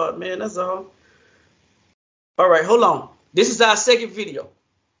the pod, man. That's all. All right, hold on. This is our second video.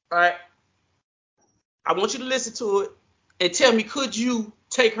 All right. I want you to listen to it and tell me, could you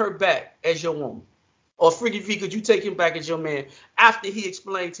take her back as your woman? Or Freaky V, could you take him back as your man after he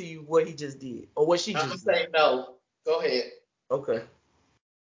explained to you what he just did or what she just did? I'm saying no. Go ahead. Okay.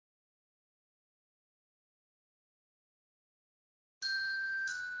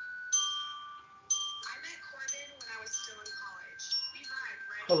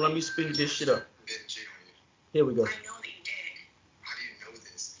 Hold on, let me speed this shit up. Here we go. I know that you did. How do you know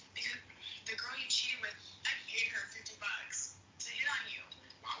this? Because the girl you cheated with, I paid her $50 to hit on you.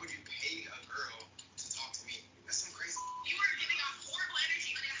 Why would you pay a girl to talk to me? That's some crazy. You were giving off horrible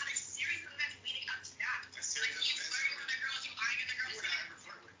energy, but it had a series of events leading up to that. A series of events? You flirting with the girls, you eyeing the girls. Who would I ever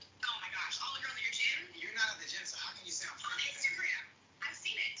flirt with? Oh my gosh, all the girls at your gym? You're not at the gym, so how can you say I'm flirting? On Instagram. I've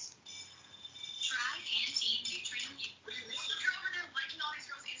seen it. Try Pantene Nutrient. What do you mean? You're over there liking all these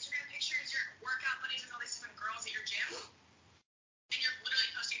girls' Instagram pictures, your workout buddies with all these different girls at your gym, and you're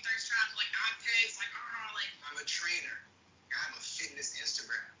literally posting thirst traps, like ab pics, like I'm a trainer. I'm a fitness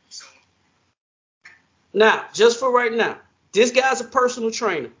Instagram. So now, just for right now, this guy's a personal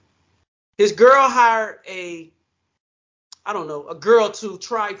trainer. his girl hired a girl to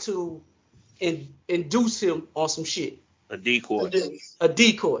try to induce him on some shit. A decoy. A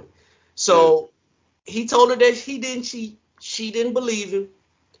decoy. So he told her that he didn't cheat. She didn't believe him.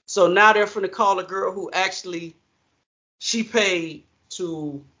 So now they're finna call a girl who actually she paid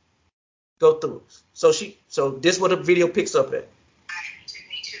to go through. So this is what the video picks up at. He took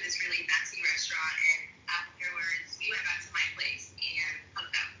me to this really fancy restaurant, and afterwards we went back to my place and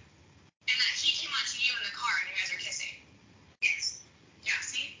hooked up. And that he came on to you in the car and you guys were kissing. Yes. Yeah,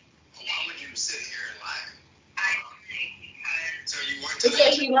 see? Well, why would you sit here and lie? I think because So you weren't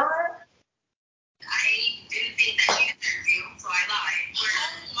Because she lied? I didn't think that she deserved you, so I lied.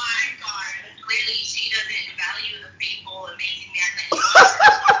 Oh my god. Clearly she doesn't value the faithful, amazing man that you are.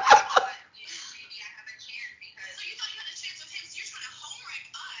 But maybe I have a chance because so you thought you had a chance with him, so you're trying to home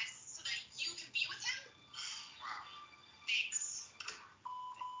wreck us so that you can be with him? Wow. Thanks.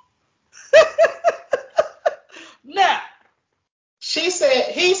 Now, She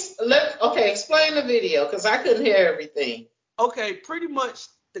said explain the video because I couldn't hear everything. okay, pretty much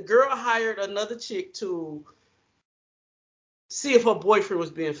the girl hired another chick to see if her boyfriend was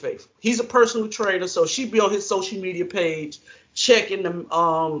being faithful. He's a personal trainer, so she'd be on his social media page checking them,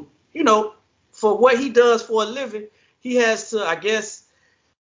 for what he does for a living, he has to, I guess,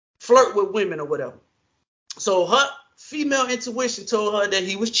 flirt with women or whatever. So her female intuition told her that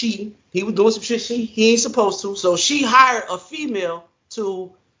he was cheating. He was doing some shit he ain't supposed to. So she hired a female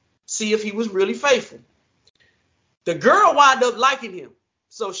to see if he was really faithful. The girl wound up liking him.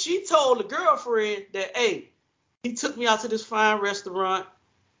 So she told the girlfriend that, hey, he took me out to this fine restaurant.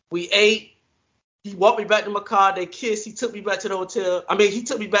 We ate. He walked me back to my car. They kissed. He took me back to the hotel. He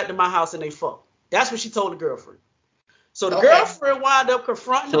took me back to my house and they fucked. That's what she told the girlfriend. So the girlfriend wound up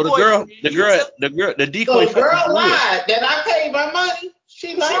confronting the boyfriend. The decoy. So the girl lied that I paid my money.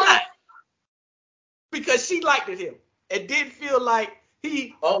 She lied. Because she liked him and didn't feel like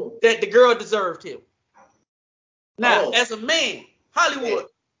that the girl deserved him. Now, as a man, Hollywood,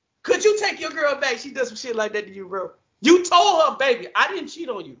 could you take your girl back? She does some shit like that to you, bro. You told her, baby, I didn't cheat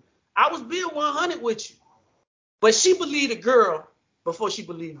on you. I was being 100 with you. But she believed the girl before she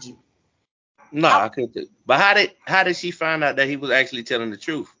believed you. I couldn't. But how did she find out that he was actually telling the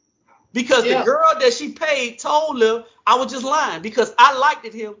truth? Because the girl that she paid told her I was just lying because I liked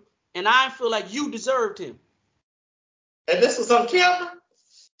him and I feel like you deserved him. And this was on camera?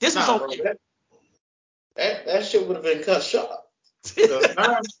 This was on camera. That shit would have been cut short.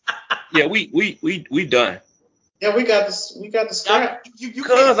 Yeah, we done. Yeah, we got the strap.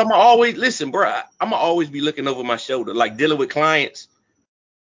 Because I'ma always listen, bro. I'ma always be looking over my shoulder, like dealing with clients.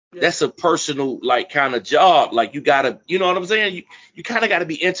 Yeah. That's a personal, like, kind of job. Like, you gotta, you know what I'm saying? You kind of gotta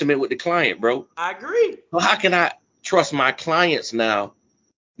be intimate with the client, bro. I agree. So how can I trust my clients now,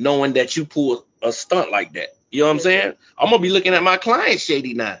 knowing that you pull a stunt like that? You know what I'm saying? I'm gonna be looking at my clients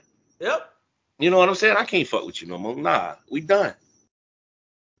shady now. Yep. You know what I'm saying? I can't fuck with you no more. Nah, we done.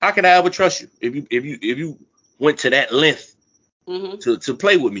 How can I ever trust you if you went to that length to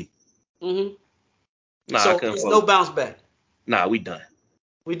play with me? Mm-hmm. Nah, so there's no bounce back. Nah, we done.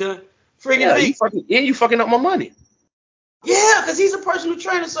 We done. Friggin' you fucking up my money. Yeah, because he's a personal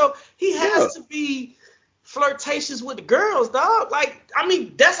trainer, so he has to be flirtatious with the girls, dog. Like,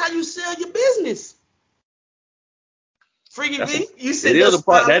 that's how you sell your business. Friggin' V, you said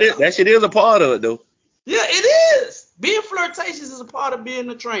that shit is a part of it, though. Yeah, it is. Being flirtatious is a part of being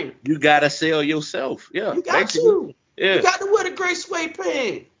a trainer. You gotta sell yourself. Yeah, you got to. Yeah. You got to wear the gray suede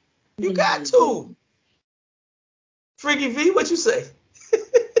pants. You got to. Friggin' V, what you say?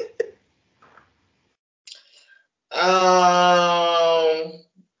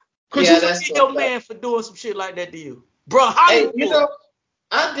 Could you look at your man for doing some shit like that to you, bro? Hollywood. Hey,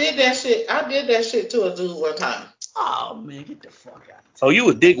 I did that shit. I did that shit to a dude one time. Oh man, get the fuck out. Oh, you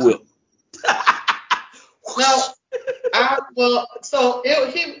a dick whip? No,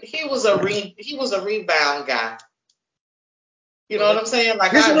 he was a rebound guy. You know what I'm saying?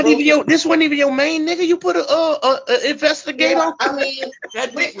 Like this wasn't even your main nigga. You put a investigator on. I mean,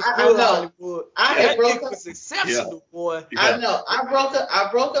 that dick was good. Hollywood. That dick was exceptional, boy. Yeah. I know. I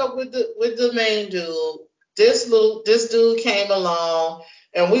broke up with the main dude. This dude came along,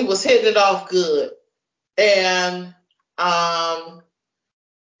 and we was hitting it off good. And I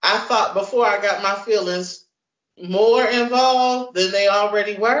thought before I got my feelings more involved than they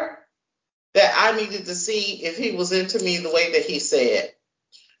already were, that I needed to see if he was into me the way that he said.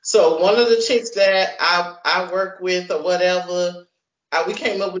 So one of the chicks that I work with or whatever, we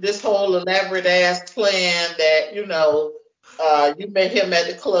came up with this whole elaborate ass plan that, you met him at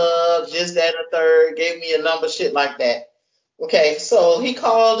the club, just that and a third, gave me a number, shit like that. Okay, so he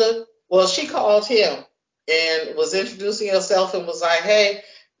called her. Well, she called him and was introducing herself and was like, hey,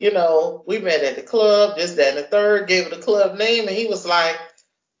 we met at the club, this, that, and the third, gave her the club name, and he was like,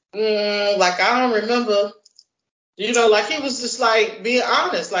 like, I don't remember, like he was just like being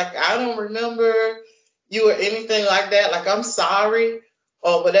honest, like, I don't remember you or anything like that, like, I'm sorry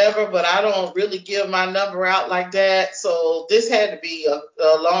or whatever, but I don't really give my number out like that, so this had to be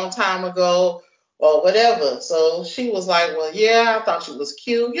a long time ago or whatever. So she was like, well, yeah, I thought you was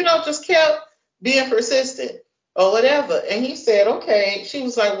cute, just kept being persistent or whatever. And he said, okay. She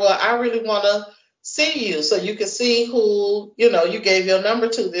was like, well, I really want to see you so you can see who, you gave your number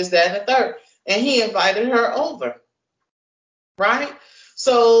to, this, that, and the third. And he invited her over, right?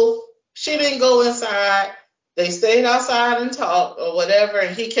 So she didn't go inside. They stayed outside and talked or whatever.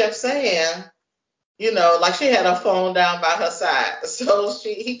 And he kept saying, like she had her phone down by her side. So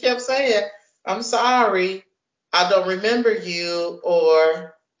he kept saying, I'm sorry, I don't remember you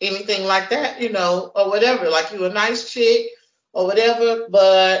or anything like that, or whatever. Like, you a nice chick or whatever,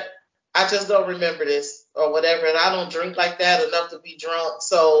 but I just don't remember this or whatever. And I don't drink like that enough to be drunk.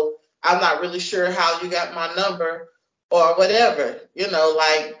 So I'm not really sure how you got my number or whatever,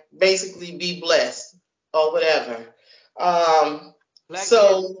 like basically be blessed or whatever.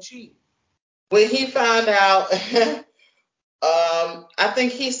 So when he found out, I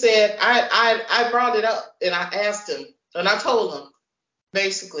think he said, I brought it up and I asked him and I told him,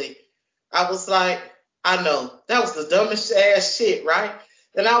 basically, I was like, I know that was the dumbest ass shit, right?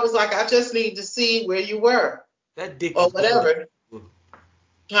 And I was like, I just need to see where you were That dick or whatever,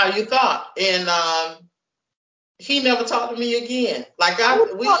 how you thought. And he never talked to me again. Like talk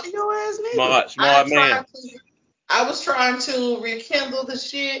to your ass nigga. Smart man. I was trying to rekindle the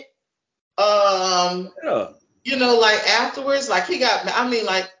shit. Yeah. Like afterwards, like he got,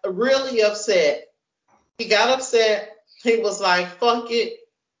 like really upset. He got upset. He was like, fuck it.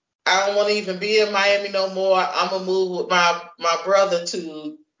 I don't want to even be in Miami no more. I'm going to move with my brother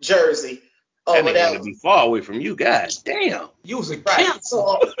to Jersey or that whatever. Nigga to be far away from you guys. Damn. You was a right. cancer.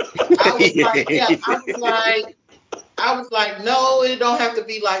 So I was like, I was like, no, it don't have to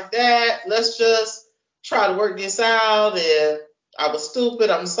be like that. Let's just try to work this out. And I was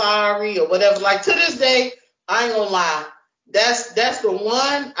stupid. I'm sorry or whatever. Like to this day, I ain't gonna lie. That's the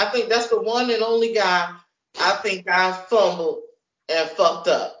one. I think that's the one and only guy I think I fumbled and fucked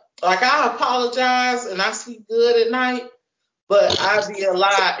up. Like I apologize and I sleep good at night, but I'd be a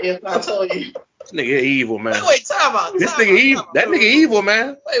lie if I told you. This nigga evil, man. Wait, time out. This nigga evil. That nigga evil,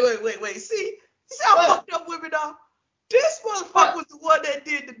 man. Wait. See how fucked up women are? This motherfucker was the one that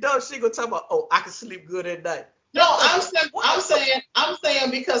did the dumb shit. Gonna talk about, oh, I can sleep good at night. No, I'm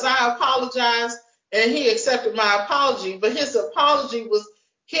saying because I apologized and he accepted my apology, but his apology was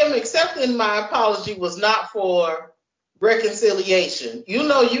him accepting my apology was not for reconciliation.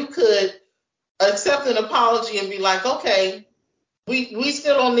 You could accept an apology and be like, okay, we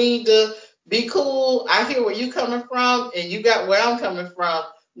still don't need to be cool. I hear where you coming from and you got where I'm coming from.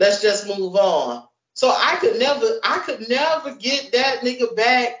 Let's just move on. So I could never get that nigga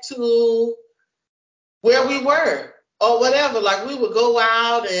back to where we were or whatever. Like we would go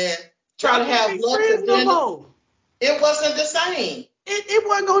out and try to have lunch or dinner. No. It wasn't the same. It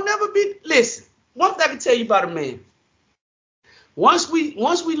wasn't gonna never be. Listen, one thing I can tell you about a man. Once we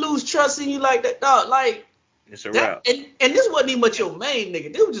lose trust in you like that, dog, like it's a wrap. And this wasn't even much your main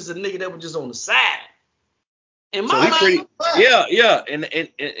nigga. This was just a nigga that was just on the side. And so yeah,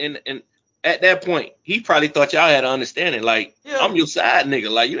 and at that point, he probably thought y'all had an understanding. Like, I'm your side nigga.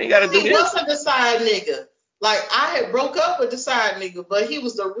 Like, you ain't got to do this. He wasn't the side nigga. Like, I had broke up with the side nigga, but he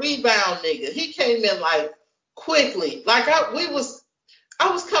was the rebound nigga. He came in, like, quickly. Like, I was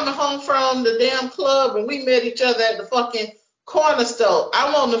coming home from the damn club, and we met each other at the fucking corner store.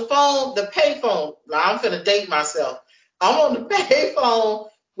 I'm on the phone, the pay phone. Now, I'm finna date myself. I'm on the pay phone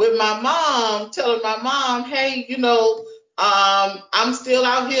with my mom, telling my mom, hey, I'm still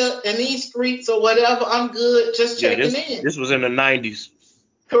out here in these streets or whatever. I'm good, just checking in. This was in the 90s.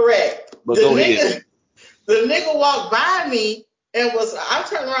 Correct. But go ahead. The nigga walked by me and I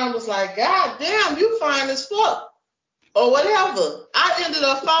turned around and was like, God damn, you fine as fuck. Or whatever. I ended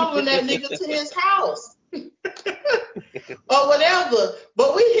up following that nigga to his house. Or whatever.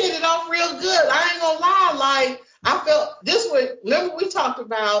 But we hit it off real good. I ain't gonna lie. Like, I felt this way. Remember we talked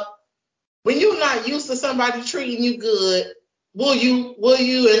about when you're not used to somebody treating you good, will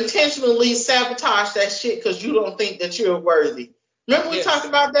you intentionally sabotage that shit because you don't think that you're worthy? Remember we talked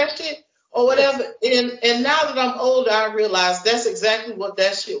about that shit or whatever? And now that I'm older, I realize that's exactly what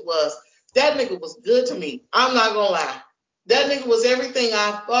that shit was. That nigga was good to me. I'm not gonna lie. That nigga was everything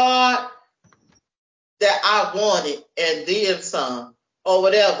I thought that I wanted and then some. or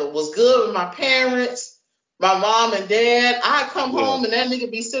whatever. Was good with my parents, my mom and dad. I come home and that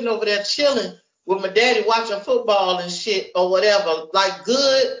nigga be sitting over there chilling with my daddy watching football and shit or whatever. Like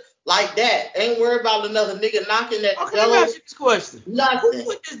good, like that. Ain't worried about another nigga knocking at the Okay, let me door. ask you this question. Nothing. Who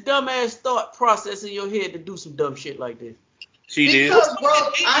put this dumbass thought process in your head to do some dumb shit like this? She did. Because, bro,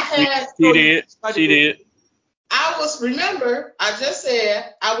 I had. She did. I just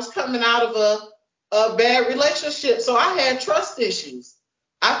said I was coming out of a bad relationship, so I had trust issues.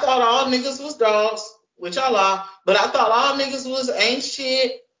 I thought all niggas was dogs, which I are, but I thought all niggas was ain't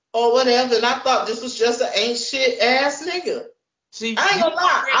shit or whatever, and I thought this was just an ain't shit ass nigga. See, I ain't gonna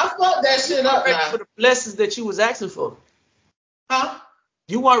lie, I fucked that shit up ready now. for the blessings that you was asking for. Huh?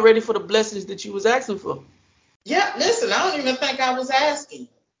 You weren't ready for the blessings that you was asking for. Yeah, listen, I don't even think I was asking.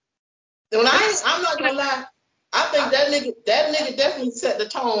 I'm not gonna lie. I think that nigga definitely set the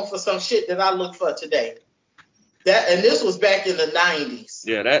tone for some shit that I look for today. And this was back in the 90s.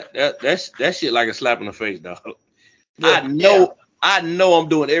 Yeah, that shit like a slap in the face, dog. Yeah. I know I'm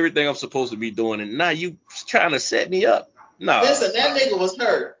doing everything I'm supposed to be doing, and now you trying to set me up. No. Listen, that nigga was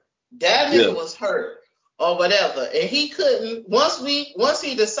hurt. That nigga was hurt or whatever. And he couldn't once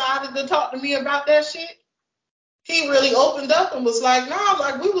he decided to talk to me about that shit, he really opened up and was like, nah,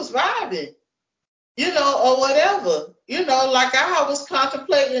 like we was vibing. Or whatever. Like I was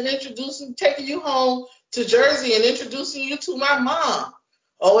contemplating taking you home to Jersey and introducing you to my mom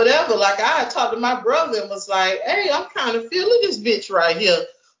or whatever. Like I had talked to my brother and was like, hey, I'm kind of feeling this bitch right here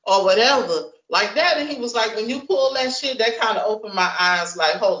or whatever. Like that. And he was like, when you pull that shit, that kind of opened my eyes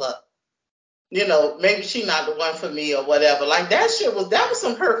like, hold up. Maybe she not the one for me or whatever. Like that was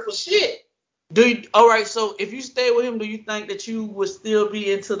some hurtful shit. All right, so if you stay with him, do you think that you would still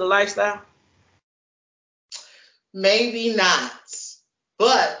be into the lifestyle? Maybe not.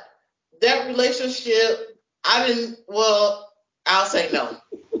 But that relationship, I'll say no.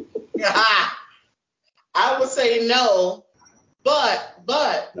 I would say no, but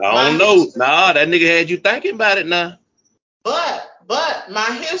I don't know. Nah, that nigga had you thinking about it now. But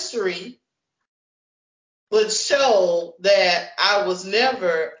my history would show that I was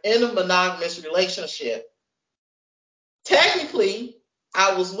never in a monogamous relationship. Technically,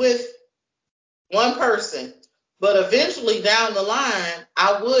 I was with one person, but eventually down the line,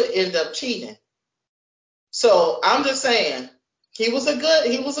 I would end up cheating. So I'm just saying, he was a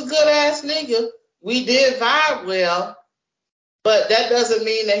good ass nigga. We did vibe well, but that doesn't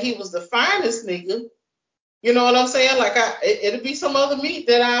mean that he was the finest nigga. You know what I'm saying? Like it'd be some other meat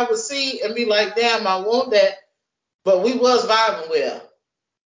that I would see and be like, damn, I want that. But we was vibing well.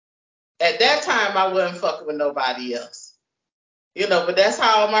 At that time, I wasn't fucking with nobody else. But that's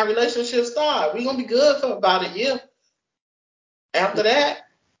how my relationship started. We gonna be good for about a year. After that,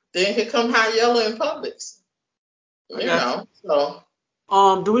 then here come High Yellow in Publix. So.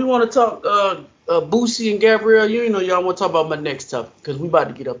 Do we want to talk Boosie and Gabrielle Union, or y'all want to talk about my next topic? Because we about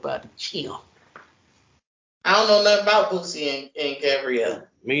to get up out of here. I don't know nothing about Boosie and Gabrielle.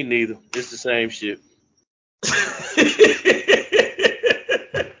 Me neither. It's the same shit.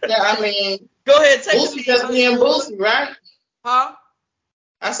 Yeah, I mean, go ahead, take Boosie just being Boosie, right? Huh?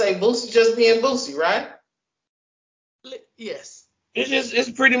 I say Boosie just being Boosie, right? Yes.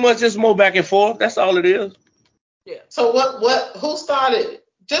 It's pretty much just more back and forth. That's all it is. Yeah. So who started?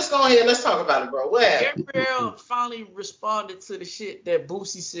 Just go ahead, let's talk about it, bro. Gabrielle finally responded to the shit that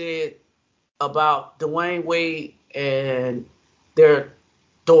Boosie said about Dwayne Wade and their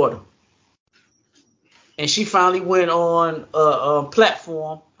daughter. And she finally went on a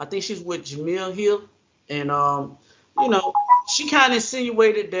platform. I think she's with Jamil Hill. And, she kind of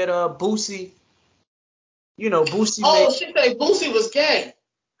insinuated that Boosie, Boosie. Oh, she said Boosie was gay.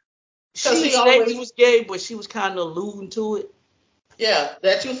 She said he was gay, but she was kind of alluding to it. Yeah,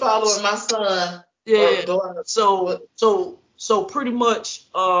 that you following my son. Yeah. So pretty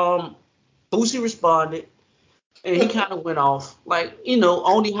much, Boosie responded. And he kind of went off, like,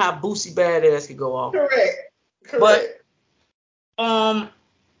 only how Boosie badass could go off. Correct. But I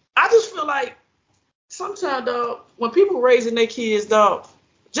just feel like sometimes, dog, when people raising their kids, dog,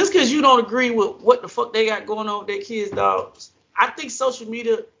 just because you don't agree with what the fuck they got going on with their kids, dog, I think social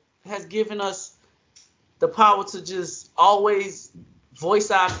media has given us the power to just always voice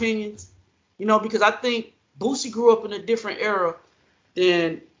our opinions, because I think Boosie grew up in a different era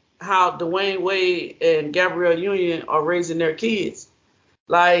than how Dwayne Wade and Gabrielle Union are raising their kids.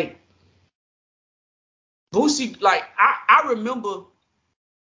 Like, Boosie, like, I remember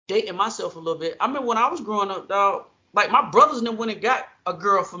dating myself a little bit. I remember when I was growing up, dog, like, my brothers went and got a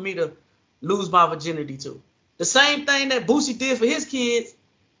girl for me to lose my virginity to. The same thing that Boosie did for his kids,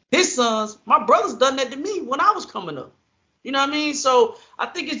 his sons, my brothers done that to me when I was coming up. You know what I mean? So I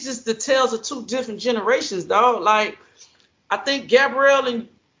think it's just the tales of two different generations, dog. Like, I think Gabrielle and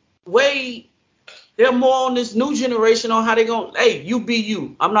Wade, they're more on this new generation on how they going, hey, you be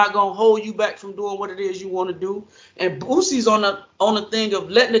you. I'm not going to hold you back from doing what it is you want to do. And Boosie's on the thing of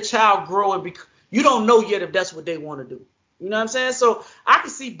letting the child grow and you don't know yet if that's what they want to do. You know what I'm saying? So I can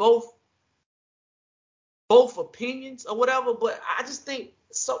see both opinions or whatever, but I just think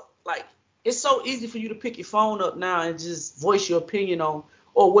it's so easy for you to pick your phone up now and just voice your opinion on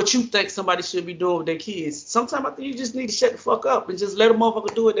or what you think somebody should be doing with their kids. Sometimes I think you just need to shut the fuck up and just let a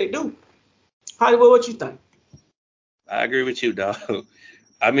motherfucker do what they do. Hollywood, what you think? I agree with you, dog.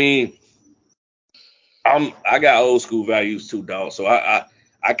 I mean, I got old school values too, dog. So I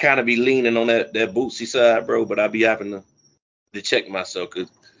kind of be leaning on that Bootsy side, bro. But I be having to check myself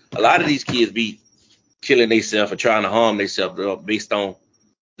because a lot of these kids be killing themselves or trying to harm themselves based on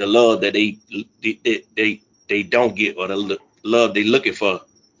the love that they don't get or the love they looking for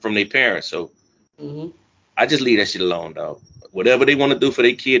from their parents. So I just leave that shit alone, dog. Whatever they want to do for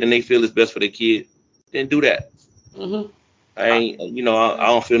their kid and they feel is best for their kid, then do that. I ain't, I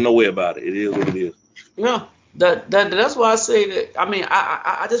don't feel no way about it. It is what it is. Yeah, that's why I say that. I mean,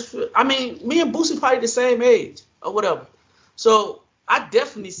 I just feel. I mean, me and Boosie probably the same age or whatever. So I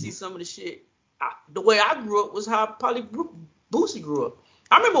definitely see some of the shit. The way I grew up was how probably Boosie grew up.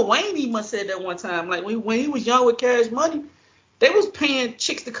 I remember Wayne even said that one time. Like when he was young with Cash Money, they was paying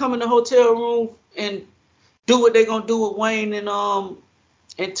chicks to come in the hotel room and do what they gonna do with Wayne and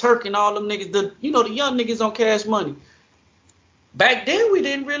Turk and all them niggas. The young niggas on Cash Money. Back then we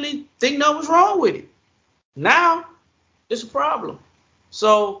didn't really think nothing was wrong with it. Now it's a problem.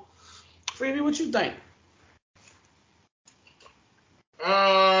 So, Freebie, what you think?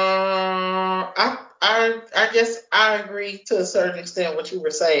 I guess I agree to a certain extent what you were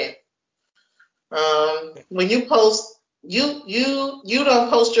saying. When you post, you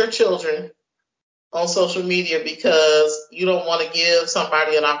don't post your children on social media because you don't want to give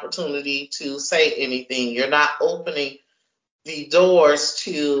somebody an opportunity to say anything. You're not opening the doors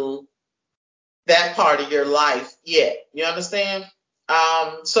to that part of your life yet. You understand?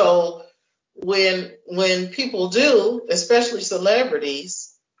 So when people do, especially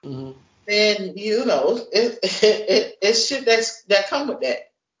celebrities, then it's shit that come with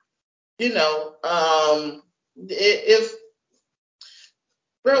that. If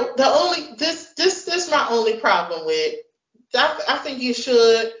bro, this my only problem with. I think you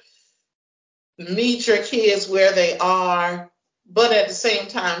should meet your kids where they are, but at the same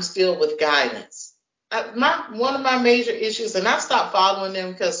time still with guidance. One of my major issues, and I stopped following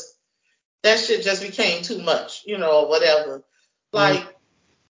them because that shit just became too much, or whatever. Like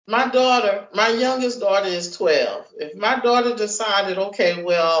my youngest daughter is 12. If my daughter decided, okay,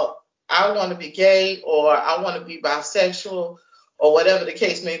 well, I want to be gay or I want to be bisexual or whatever the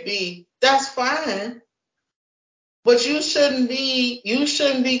case may be, that's fine. But you shouldn't be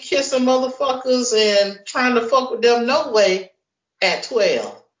kissing motherfuckers and trying to fuck with them no way at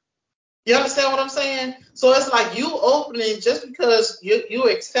 12. You understand what I'm saying? So it's like you opening just because you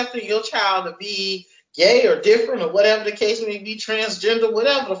accepting your child to be gay or different or whatever the case may be, transgender,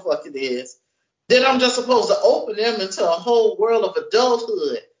 whatever the fuck it is, then I'm just supposed to open them into a whole world of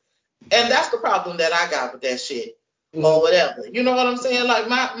adulthood. And that's the problem that I got with that shit or whatever. You know what I'm saying? Like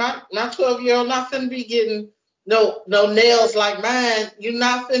my 12-year-old not finna be getting no nails like mine. You're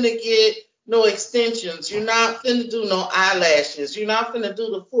not finna get no extensions. You're not finna do no eyelashes. You're not finna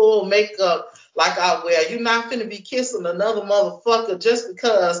do the full makeup like I wear. You're not finna be kissing another motherfucker just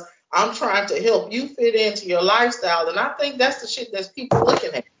because I'm trying to help you fit into your lifestyle. And I think that's the shit that's people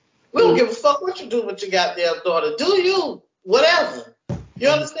looking at. We don't give a fuck what you do with your goddamn daughter. Do you? Whatever. You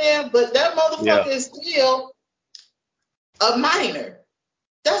understand? But that motherfucker is still a minor.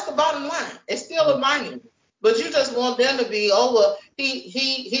 That's the bottom line. It's still a minor. But you just want them to be, oh well,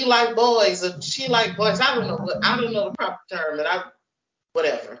 he like boys or she like boys. I don't know the proper term, and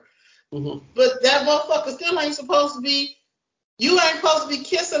whatever. But that motherfucker still ain't supposed to be. You ain't supposed to be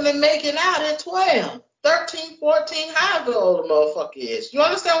kissing and making out at 12, 13, 14, however old the motherfucker is. You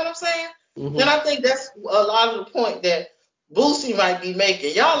understand what I'm saying? Then I think that's a lot of the point that Boosie might be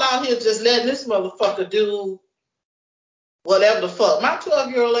making. Y'all out here just letting this motherfucker do whatever the fuck. My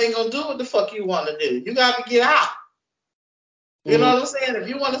 12-year-old ain't gonna do what the fuck you want to do. You got to get out. You know what I'm saying? If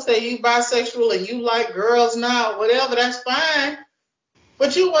you want to say you bisexual and you like girls now, whatever, that's fine.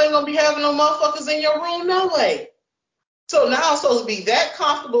 But you ain't gonna be having no motherfuckers in your room no way. So now I'm supposed to be that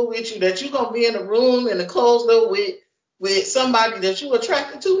comfortable with you that you're gonna be in a room in a closed door with somebody that you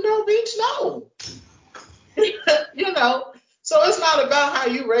attracted to? No, bitch, no. So it's not about how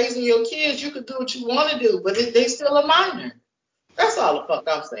you raising your kids. You can do what you want to do, but they still a minor. That's all the fuck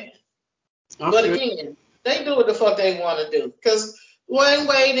I'm saying. Okay. But again, they do what the fuck they want to do. Because Dwayne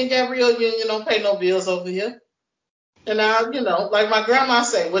Wade and Gabrielle Union don't pay no bills over here. And now, like my grandma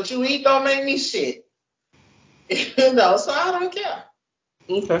say, what you eat don't make me shit. So I don't care.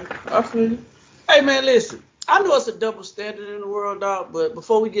 Okay, I feel you. Hey, man, listen. I know it's a double standard in the world, dog, but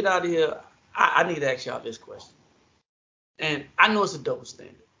before we get out of here, I need to ask y'all this question. And I know it's a double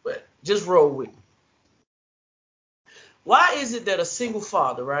standard, but just roll with me. Why is it that a single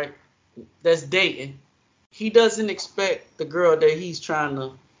father, right, that's dating, he doesn't expect the girl that he's trying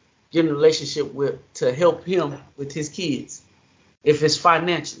to get in a relationship with to help him with his kids if it's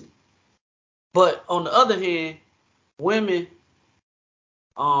financially? But on the other hand, women,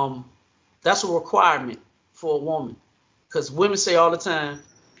 that's a requirement for a woman. Because women say all the time,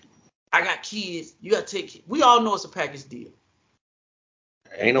 I got kids, you got to take kids. We all know it's a package deal.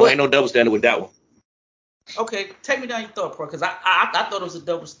 Ain't no double standard with that one. Okay, take me down your thought, bro, because I thought it was a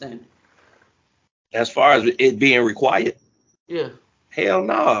double standard. As far as it being required? Yeah. Hell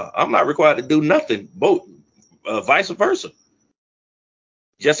no. I'm not required to do nothing. Both, vice versa.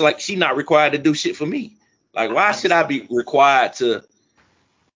 Just like she not required to do shit for me. Like, why should I be required to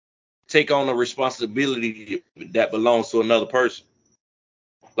take on a responsibility that belongs to another person?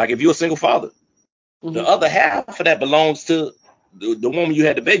 Like, if you're a single father, the other half of that belongs to the woman you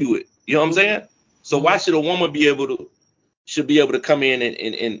had the baby with. You know what I'm saying? So why should a woman be able to come in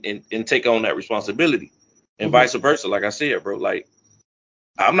and take on that responsibility, and vice versa? Like I said, bro, like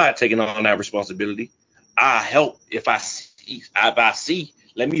I'm not taking on that responsibility. I help if I see.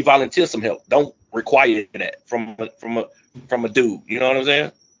 Let me volunteer some help. Don't require that from a dude. You know what I'm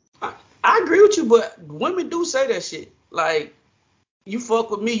saying? I agree with you, but women do say that shit. Like, you fuck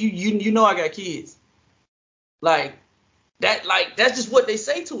with me, you know I got kids. Like that's just what they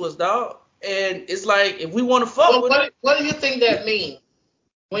say to us, dog. And it's like, if we want to fuck with it. What do you think that means?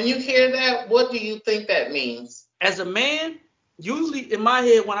 When you hear that, what do you think that means? As a man, usually in my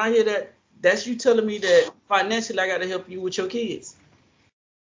head, when I hear that, that's you telling me that financially I got to help you with your kids.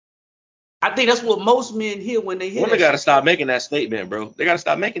 I think that's what most men hear when they hear Women got to stop making that statement, bro. They got to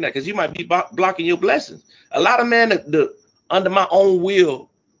stop making that, because you might be blocking your blessings. A lot of men that under my own will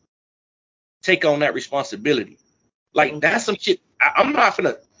take on that responsibility. Like, that's some shit. I'm not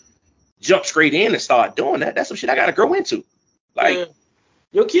finna jump straight in and start doing that. That's some shit I got to grow into. Like,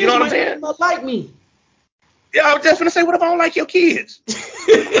 your kids, you know what I'm saying? Not like me. Yeah, I was just finna say, what if I don't like your kids?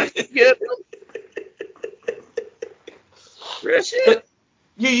 Yeah. Real shit.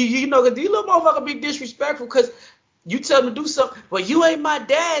 You know, because these little motherfuckers be disrespectful because you tell them to do something, but you ain't my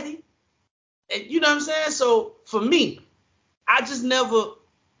daddy. And you know what I'm saying? So for me, I just never,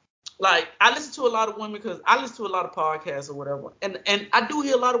 like, I listen to a lot of women because I listen to a lot of podcasts or whatever. And I do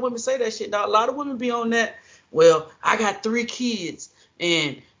hear a lot of women say that shit. Now, a lot of women be on that, well, I got 3 kids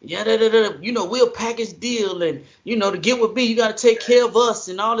and we'll package deal, and to get with me, you got to take care of us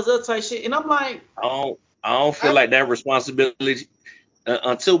and all this other type shit. And I'm like, I don't feel like that responsibility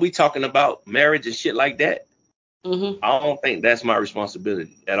until we talking about marriage and shit like that. I don't think that's my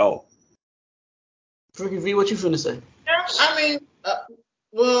responsibility at all. Freaky V, what you finna say? I mean,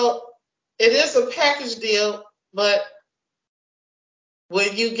 well, it is a package deal, but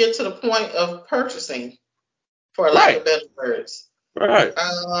when you get to the point of purchasing, for lack of better words, right?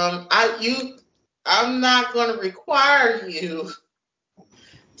 I'm not going to require you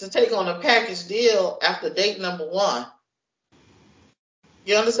to take on a package deal after date number 1.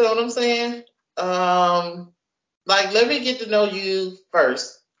 You understand what I'm saying? Like, let me get to know you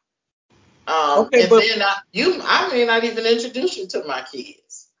first. Okay, and then I may not even introduce you to my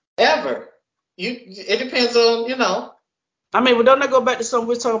kids ever. It depends on, I mean, but don't that go back to something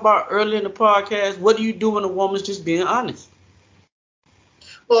we were talking about earlier in the podcast? What do you do when a woman's just being honest?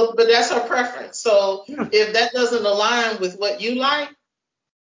 Well, but that's her preference. So if that doesn't align with what you like,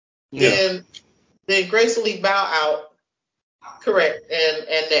 then gracefully bow out. Correct.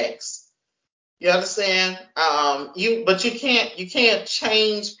 And next. You understand? But you can't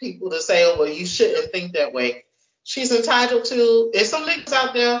change people to say, oh, well, you shouldn't think that way. She's entitled to. There's some niggas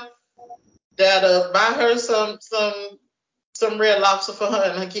out there that buy her some Red Lobster for her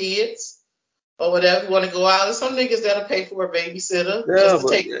and her kids, or whatever. You want to go out, there's some niggas that'll pay for a babysitter just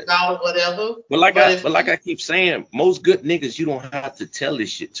to take them out or whatever. But like I keep saying, most good niggas you don't have to tell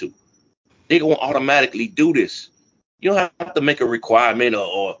this shit to. They gonna automatically do this. You don't have to make a requirement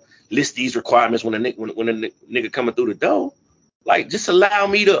or list these requirements when a nigga coming through the door. Like, just allow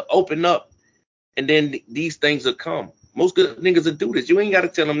me to open up, and then these things will come. Most good niggas will do this. You ain't got to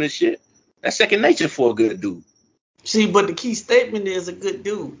tell them this shit. That's second nature for a good dude. See, but the key statement is a good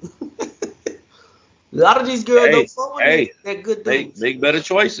dude. A lot of these girls don't fuck with niggas that good dudes. Make better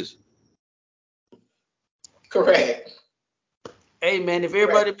choices. Correct. Hey man, if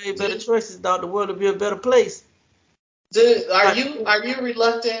everybody made better choices, dog, the world would be a better place. Are you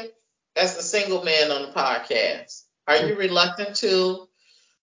reluctant as the single man on the podcast? Are you reluctant to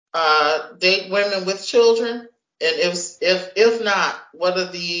date women with children? And if not,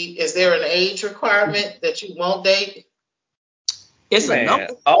 is there an age requirement that you won't date? It's a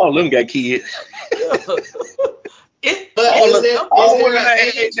number. All of them got kids. Is there an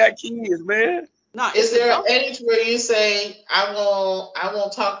age? Got kids, man. No, is there an age where you say I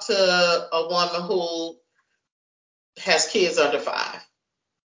won't talk to a woman who has kids under 5?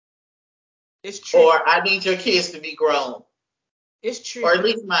 It's true. Or I need your kids to be grown. It's tricky. Or at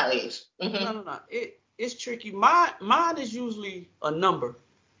least my age. Mm-hmm. No. It's tricky. Mine is usually a number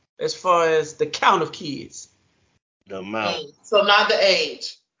as far as the count of kids. The amount. So not the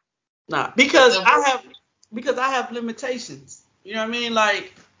age. Nah, because I have limitations. You know what I mean?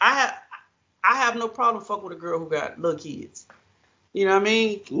 Like I have no problem fucking with a girl who got little kids. You know what I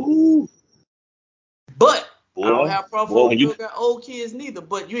mean? Ooh. But I don't have a problem with a girl who got old kids neither.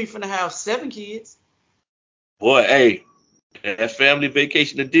 But you ain't finna have 7 kids. Boy, hey, that family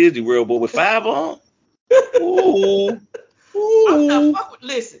vacation to Disney World, boy, with 5 on. Ooh. I'm not fucking with.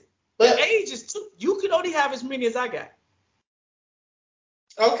 Listen, the age is too. You can only have as many as I got.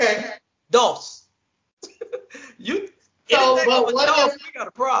 Okay. Dos. We got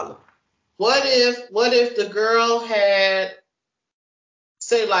a problem. What if the girl had,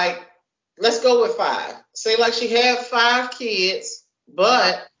 say, like, let's go with 5. Say like she had 5 kids,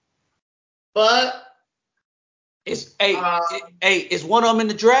 but is one of them in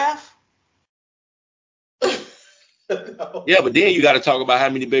the draft? No. Yeah, but then you got to talk about how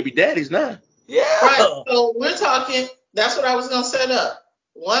many baby daddies now. Yeah. Right. So we're talking. That's what I was gonna set up.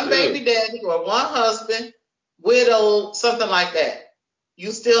 One baby daddy or one husband, widow, something like that.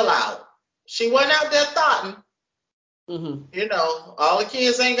 You still out. She wasn't out there thotting. Mm-hmm. You know, all the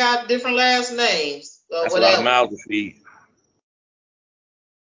kids ain't got different last names. That's whatever. a lot of mouths to feed.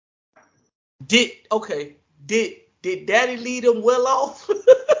 Did Daddy lead them well off?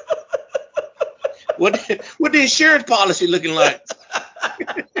 What the insurance policy looking like?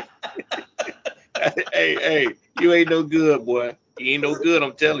 hey, you ain't no good, boy. You ain't no good,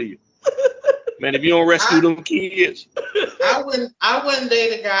 I'm telling you. Man, if you don't rescue them kids. I wouldn't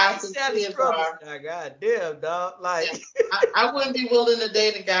date a guy whose kids are. God damn, dog. Like I wouldn't be willing to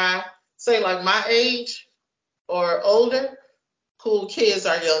date a guy, say like my age or older, whose kids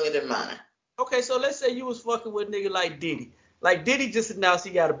are younger than mine. Okay, so let's say you was fucking with a nigga like Diddy. Like Diddy just announced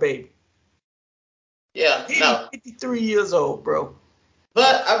he got a baby. Yeah, Diddy 53 years old, bro.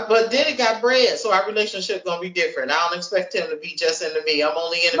 But Diddy got bread, so our relationship gonna be different. I don't expect him to be just into me. I'm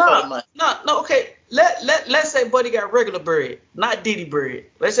only in it for the money. No. Okay. Let's say Buddy got regular bread, not Diddy bread.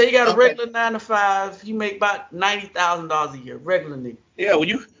 Let's say he got a regular 9 to 5. He make about $90,000 a year, regular nigga. Yeah, when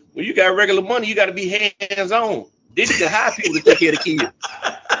you got regular money, you got to be hands on. Diddy can hire people to take care of the kids.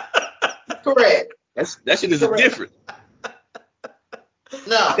 Correct. That shit is different.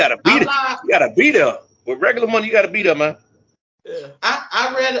 No, you gotta be there. With regular money, you gotta be there, man. Yeah.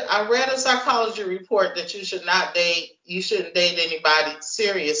 I read a psychology report that you shouldn't date anybody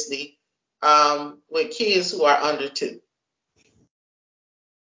seriously with kids who are under 2.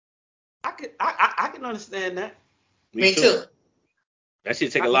 I can understand that. Me too. That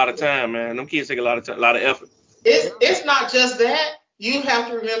shit take a lot of time, man. Them kids take a lot of time, a lot of effort. It's not just that. You have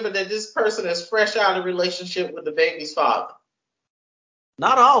to remember that this person is fresh out of relationship with the baby's father.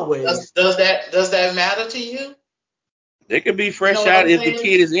 Not always. Does that matter to you? They could be fresh out if the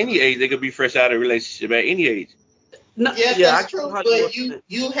kid is any age. They could be fresh out of a relationship at any age. No, yeah, that's true. But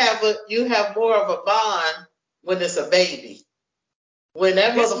you have more of a bond when it's a baby. When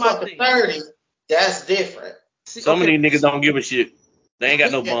that motherfucker 30, that's different. Some of these niggas don't give a shit. They ain't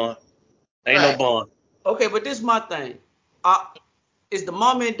got no bond. Ain't no bond. Okay, but this is my thing. Is the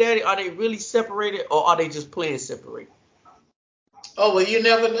mom and daddy, are they really separated or are they just playing separated? Oh, well, you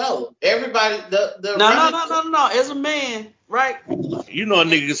never know. Everybody, No. As a man, right? You know a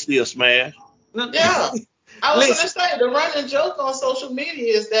nigga can still smash. Yeah. I was going to say, the running joke on social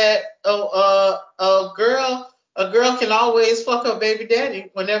media is that a girl can always fuck her baby daddy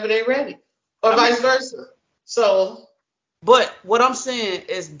whenever they're ready, or vice versa. So. But what I'm saying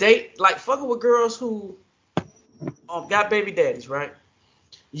is fucking with girls who got baby daddies, right?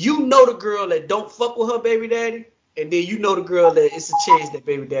 You know the girl that don't fuck with her baby daddy, and then you know the girl that it's a chance that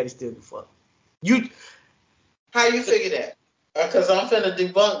baby daddy still can fuck. How you figure that? Because I'm finna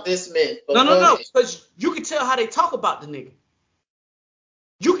debunk this myth. No. Because you can tell how they talk about the nigga.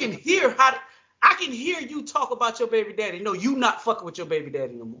 You can hear I can hear you talk about your baby daddy. No, you not fucking with your baby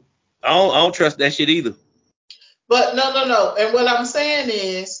daddy no more. I don't trust that shit either. But no. And what I'm saying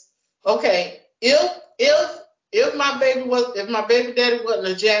is, okay, if my baby daddy wasn't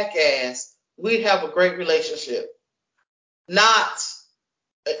a jackass, we'd have a great relationship. And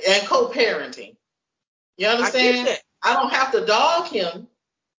co-parenting. You understand? I don't have to dog him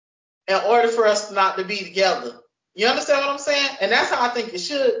in order for us not to be together. You understand what I'm saying? And that's how I think it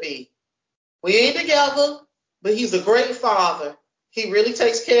should be. We ain't together, but he's a great father. He really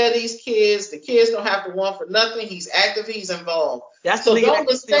takes care of these kids. The kids don't have to want for nothing. He's active. He's involved. So don't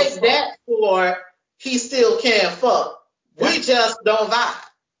mistake that for he still can fuck. We just don't vibe.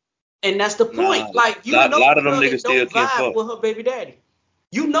 And that's the point. Like, you know, a lot of them niggas still can't fuck with her baby daddy.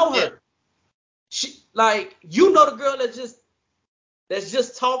 You know her. Yeah. She, like, you know the girl that's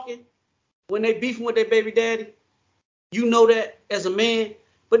just talking when they beefing with their baby daddy. You know that as a man.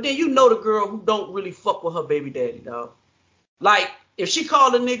 But then you know the girl who don't really fuck with her baby daddy, dog. Like, if she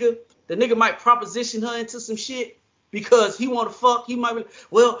called a nigga, the nigga might proposition her into some shit because he want to fuck. He might be,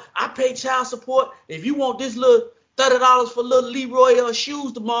 well, I pay child support. If you want this little $30 for little Leroy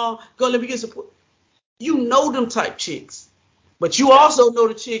shoes tomorrow, go let me get support. You know them type chicks. But you also know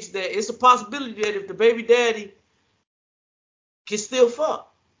the chicks that it's a possibility that if the baby daddy can still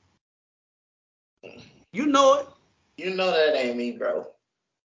fuck. You know it. You know that ain't me, bro.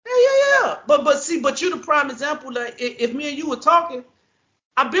 Yeah. But you the prime example. Like, if me and you were talking,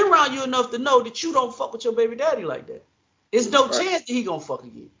 I've been around you enough to know that you don't fuck with your baby daddy like that. There's no chance that he gonna fuck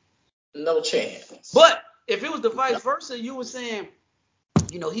again. No chance. But if it was the vice versa, you were saying,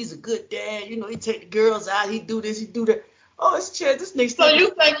 you know, he's a good dad. You know, he take the girls out. He do this. He do that. Oh, it's a chance this nigga. So you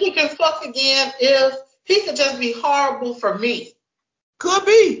think he can fuck again if he could just be horrible for me? Could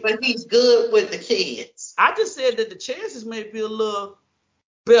be. But he's good with the kids. I just said that the chances may be a little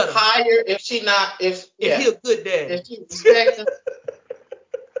better. Higher if he he a good daddy. If he respects him.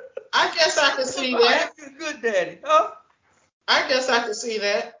 I guess I can see that. If he a good daddy, huh? I guess I can see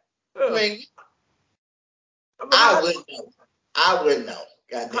that. Yeah. I mean, I wouldn't know. I wouldn't know.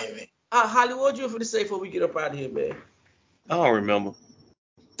 God damn it. Holly, what you finna say before we get up out of here, man? I don't remember.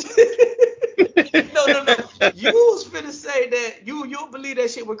 No. You was finna say that you don't believe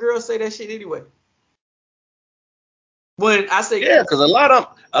that shit when girls say that shit anyway. When I say because a lot of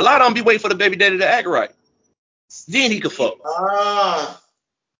them be waiting for the baby daddy to act right. Then he could fuck.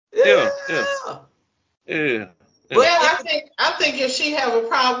 Yeah. Well, I think if she have a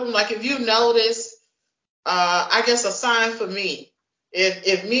problem, like if you notice, I guess a sign for me,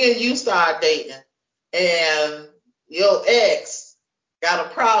 if me and you start dating and your ex got a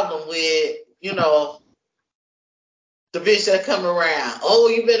problem with, you know, the bitch that come around. Oh,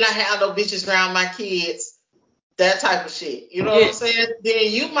 you better not have no bitches around my kids. That type of shit. You know what I'm saying?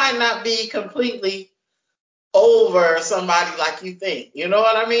 Then you might not be completely over somebody like you think. You know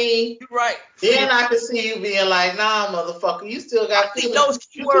what I mean? You're right. Then I can see you being like, nah, motherfucker, you still got feelings. Those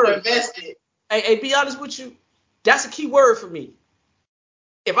key words. Invested. Hey, be honest with you. That's a key word for me.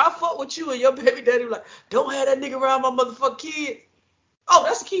 If I fuck with you and your baby daddy like, don't have that nigga around my motherfucking kid. Oh,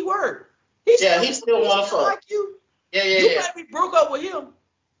 that's a key word. He still want to fuck. Like you. You might be broke up with him,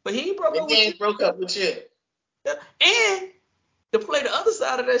 but he ain't broke up with you. He ain't broke up with you. And to play the other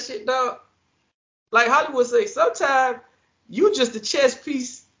side of that shit, dog, like Hollywood say, sometimes you just a chess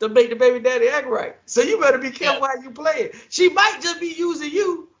piece to make the baby daddy act right. So you better be careful how you play it. She might just be using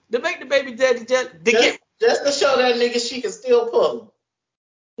you to make the baby daddy just to show that nigga she can still pull him.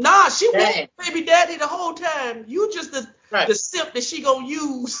 Nah, she wants baby daddy the whole time. You just the simp that she gonna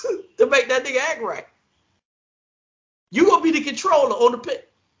use to make that nigga act right. You gonna be the controller on the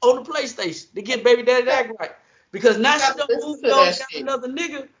PlayStation to get baby daddy to act right. Because now she done moved on, got another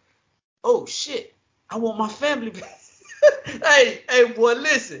nigga. Oh shit, I want my family back. hey, boy,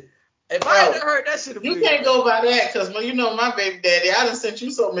 listen. If I hadn't heard that shit, you can't go by that because you know my baby daddy. I done sent you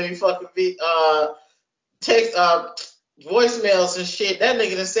so many fucking text voicemails and shit. That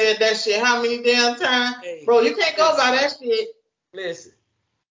nigga done said that shit how many damn times, bro? You can't go by that shit. Listen.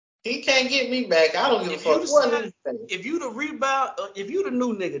 He can't get me back. I don't give a fuck. If you the rebound, if you the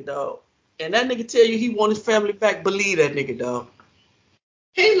new nigga, dog, and that nigga tell you he want his family back, believe that nigga, dog.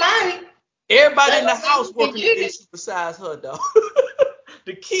 He might. Everybody in the house working the issue besides her, dog.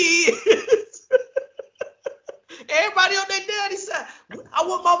 The kids. Everybody on their daddy side. I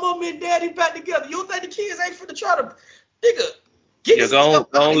want my mom and daddy back together. You don't think the kids ain't finna try to, nigga, get this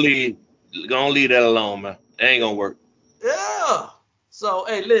Go leave that alone, man. It ain't gonna work. Yeah. So,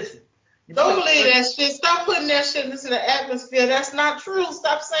 hey, listen. Don't believe that shit. Stop putting that shit into the atmosphere. That's not true.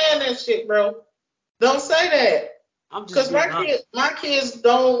 Stop saying that shit, bro. Don't say that. Because my kids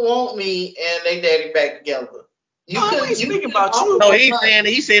don't want me and they daddy back together. I ain't speaking about you. No,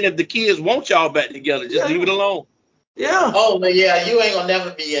 he's saying if the kids want y'all back together, just leave it alone. Yeah. Oh, but yeah, you ain't gonna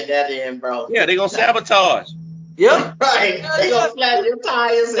never be in that end, bro. Yeah, they gonna sabotage. Yep. Right. They gonna slap your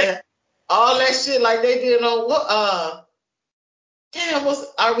tires and all that shit like they did on what damn,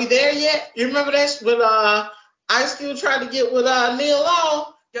 are we there yet? You remember that when Ice Cube tried to get with Neil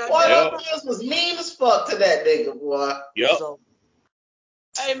Long? Boy, those kids was mean as fuck to that nigga, boy. Yep. So,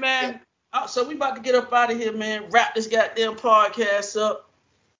 hey man, so we about to get up out of here, man. Wrap this goddamn podcast up.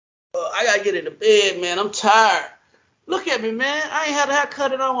 I gotta get into bed, man. I'm tired. Look at me, man. I ain't had a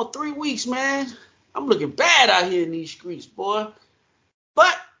haircut in almost 3 weeks, man. I'm looking bad out here in these streets, boy.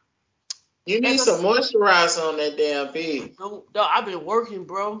 But you need some moisturizer on that damn pig. No, I've been working,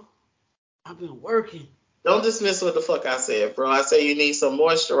 bro. I've been working. Don't dismiss what the fuck I said, bro. I say you need some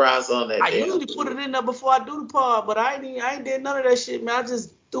moisturizer on that. I usually put it in there before I do the pod, but I ain't did none of that shit, man. I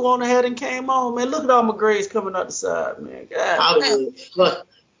just threw on the head and came on, man. Look at all my grades coming out the side, man. God, Hollywood,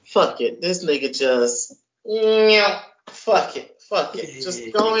 fuck it. This nigga just fuck it. Just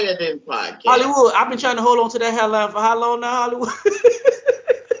go ahead and podcast. Hollywood, I've been trying to hold on to that hairline for how long now, Hollywood?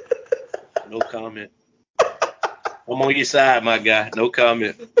 No comment. I'm on your side, my guy. No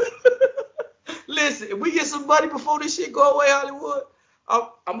comment. Listen, if we get some money before this shit go away, Hollywood, I'm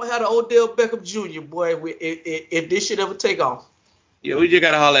gonna have the Odell Beckham Jr. boy if this shit ever take off. Yeah, we just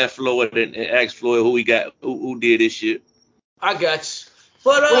gotta holler at Floyd and ask Floyd who did this shit. I got you.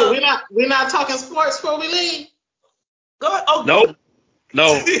 But wait, we're not talking sports before we leave. Go ahead. Oh,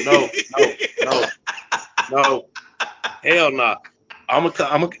 No. Hell no.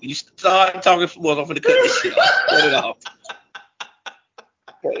 You start talking sports, I'm finna cut this shit off. Cut it off.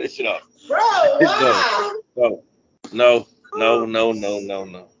 Cut this shit off. Bro, wow. No.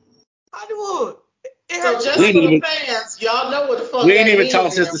 Hollywood. So just for the fans, y'all know what the fuck we ain't even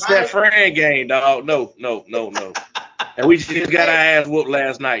talked since the Steph Fran game, dog. No. And we just got our ass whooped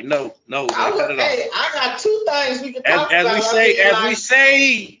last night. No. Cut it off. I got 2 things we can talk about. As we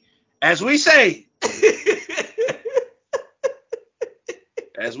say. As we say.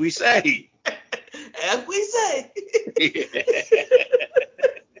 As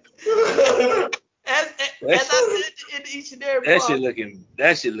I said in each and every that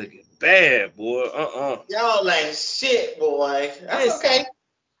shit looking bad, boy. Y'all ain't shit, boy. That's okay.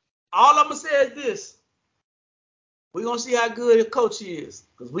 All I'm gonna say is this: we're gonna see how good a coach is,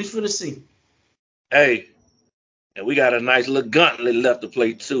 because we finna see. Hey, and we got a nice little gauntlet left to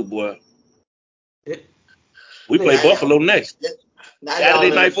play too, boy. We play Buffalo next.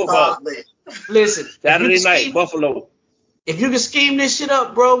 Saturday night football. Listen, Saturday night, Buffalo. If you can scheme this shit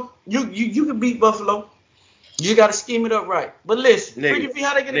up, bro, you can beat Buffalo. You got to scheme it up right. But listen, Freaky V,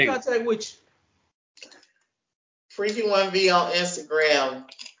 how they get in contact with you? Freaky 1V on Instagram,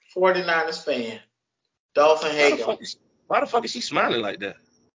 49ers fan. Dolphin Hager. Why the fuck is she smiling like that?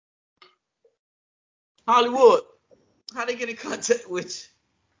 Hollywood, how they get in contact with you?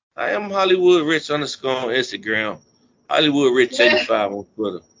 I am Hollywood Rich _ on Instagram. Hollywood Rich 85 on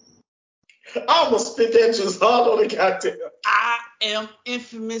Twitter. I almost spit that juice all on the goddamn. I am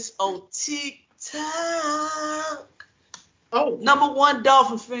infamous on TikTok. Oh, #1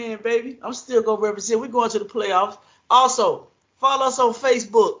 Dolphin fan, baby. I'm still gonna represent. We're going to the playoffs. Also, follow us on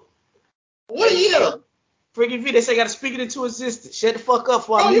Facebook. What year? Freaky V, they say gotta speak it into existence. Shut the fuck up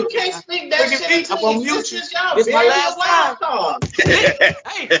for you can't speak that shit into existence. Y'all this my last time.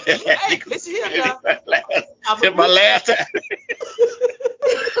 hey, listen here now. It's my last time.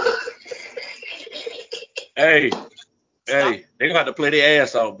 Hey, they gonna have to play their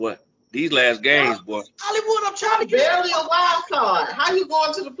ass off, boy. These last games, boy. Hollywood, I'm trying to get barely a wild card. How you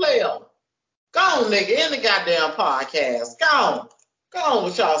going to the playoffs? Go on, nigga, in the goddamn podcast. Go on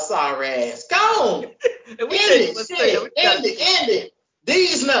with y'all sorry ass. Go on. End it.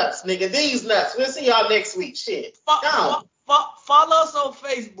 These nuts, nigga. These nuts. We'll see y'all next week. Shit. Follow us on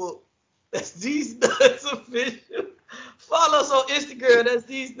Facebook. That's These Nuts Official. Follow us on Instagram. That's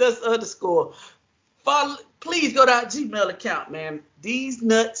These Nuts _ Please go to our Gmail account, man.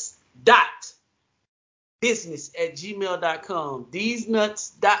 thesenuts.business@gmail.com.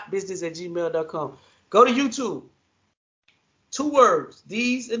 thesenuts.business@gmail.com. Go to YouTube. 2 words.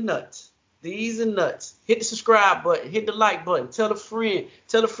 These and Nuts. These and Nuts. Hit the subscribe button. Hit the like button. Tell a friend.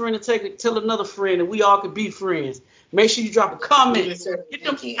 Tell a friend to tell another friend, and we all can be friends. Make sure you drop a comment. Get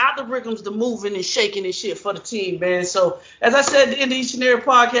them algorithms to moving and shaking and shit for the team, man. So, as I said at the end of each and every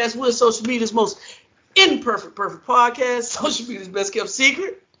podcast, we're social media's most perfect podcast. Social media's best kept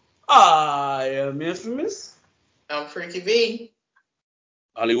secret. I am Infamous. I'm Freaky V.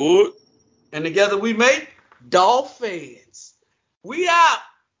 Hollywood. And together we make Dolphins. We out.